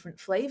just different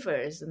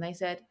flavors. And they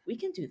said, we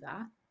can do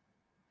that.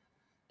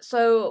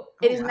 So oh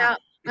it is now wow.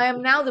 I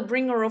am now the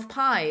bringer of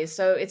pies,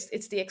 so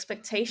it's the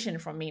expectation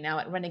from me now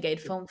at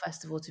Renegade Film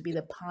Festival to be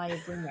the pie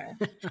bringer.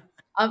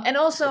 And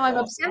also, That's I'm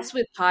awesome. obsessed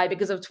with pie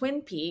because of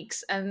Twin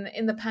Peaks. And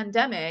in the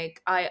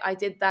pandemic, I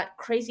did that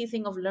crazy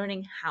thing of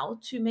learning how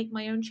to make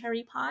my own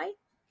cherry pie.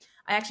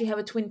 I actually have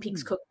a Twin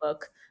Peaks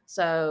cookbook.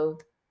 So,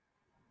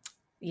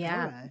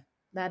 yeah, All right.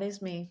 that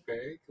is me.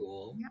 Very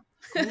cool. Yeah.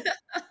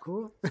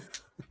 Cool.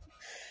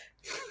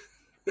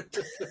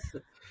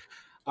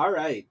 All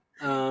right.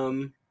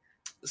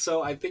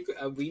 So I think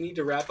we need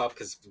to wrap up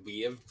because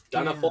we have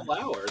done a full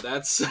hour.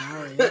 That's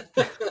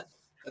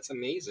that's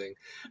amazing.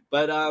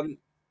 But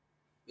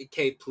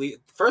okay, please.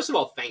 First of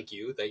all, thank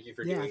you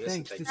for doing this.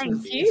 Thanks. And Thank for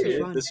you. being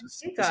here. Thank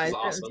This you guys.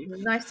 was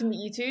awesome. Nice to meet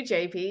you too,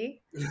 JP.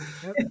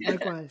 Yep,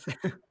 likewise.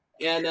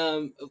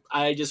 And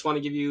I just want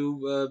to give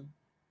you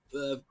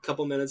a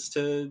couple minutes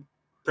to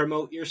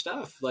promote your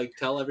stuff. Like,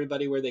 tell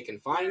everybody where they can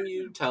find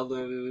you. Tell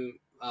them,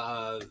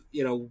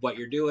 what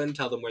you're doing.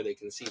 Tell them where they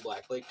can see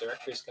Black Lake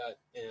Director's Cut.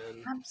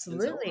 And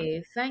Absolutely.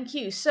 And so Thank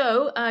you.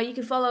 So you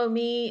can follow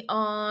me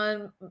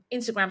on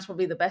Instagram's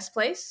probably the best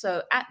place.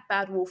 So at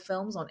Bad Wolf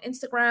Films on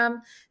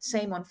Instagram,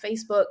 same on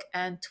Facebook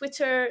and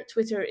Twitter.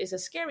 Twitter is a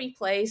scary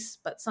place,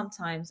 but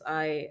sometimes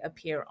I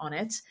appear on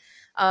it.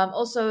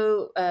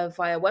 Also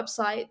via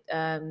website,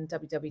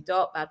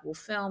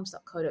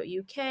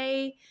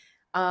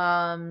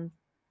 www.badwolffilms.co.uk.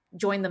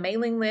 Join the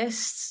mailing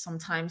list.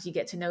 Sometimes you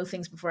get to know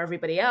things before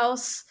everybody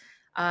else.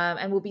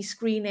 And we'll be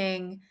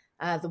screening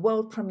the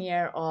world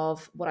premiere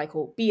of what I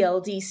call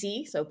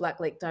BLDC, so Black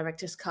Lake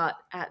Director's Cut,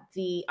 at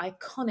the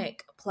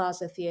iconic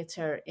Plaza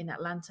Theatre in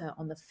Atlanta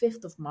on the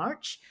 5th of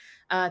March.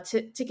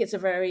 Tickets are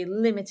very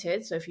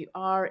limited, so if you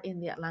are in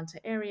the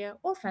Atlanta area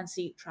or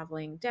fancy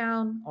traveling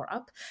down or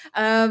up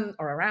or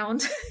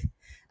around,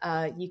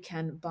 you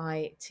can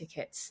buy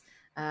tickets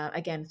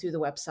again through the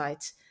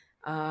website.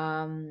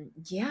 So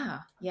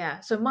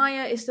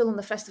Maya is still on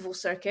the festival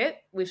circuit.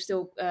 We've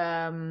still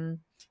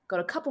got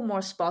a couple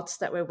more spots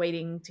that we're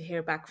waiting to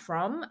hear back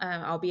from.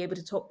 I'll be able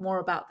to talk more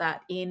about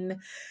that in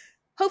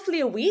hopefully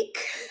a week.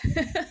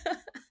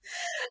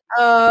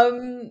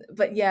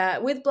 But yeah,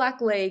 with Black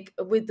Lake,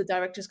 with the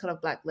director's cut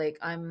of Black Lake,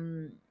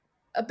 I'm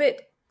a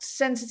bit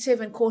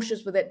sensitive and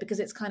cautious with it because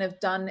it's kind of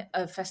done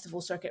a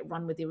festival circuit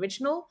run with the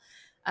original.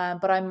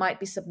 But I might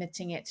be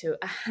submitting it to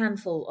a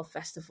handful of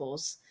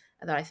festivals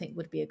that I think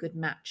would be a good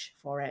match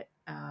for it.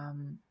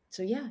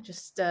 So yeah,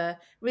 just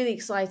really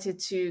excited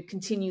to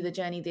continue the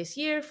journey this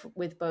year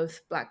with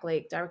both Black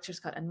Lake Director's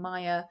Cut and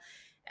Maya.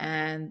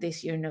 And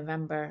this year,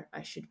 November,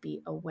 I should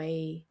be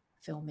away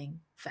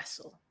filming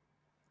Vessel,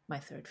 my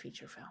third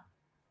feature film.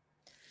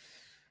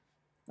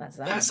 That's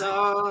that.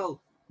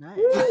 Vessel! Nice.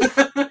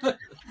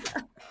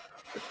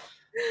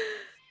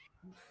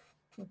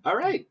 All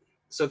right.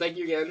 So thank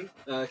you again,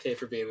 Kay,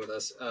 for being with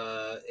us.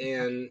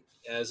 And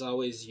as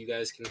always, you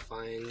guys can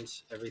find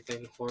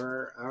everything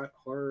horror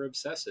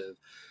obsessive.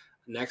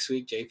 Next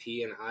week,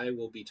 JP and I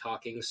will be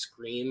talking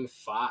Scream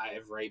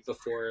 5 right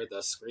before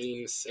the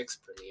Scream 6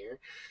 premiere.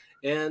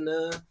 And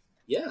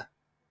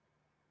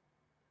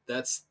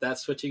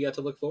that's what you got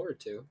to look forward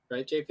to,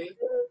 right, JP?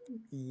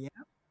 Yeah,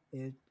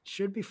 it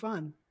should be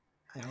fun,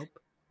 I hope.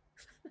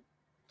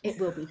 It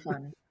will be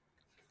fun.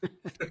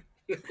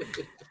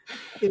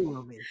 It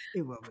will be.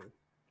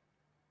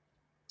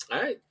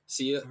 All right.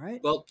 See you. All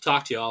right. Well,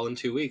 talk to you all in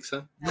 2 weeks,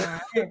 huh? All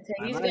right. Take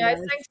it easy, guys.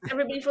 Thanks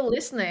everybody for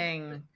listening.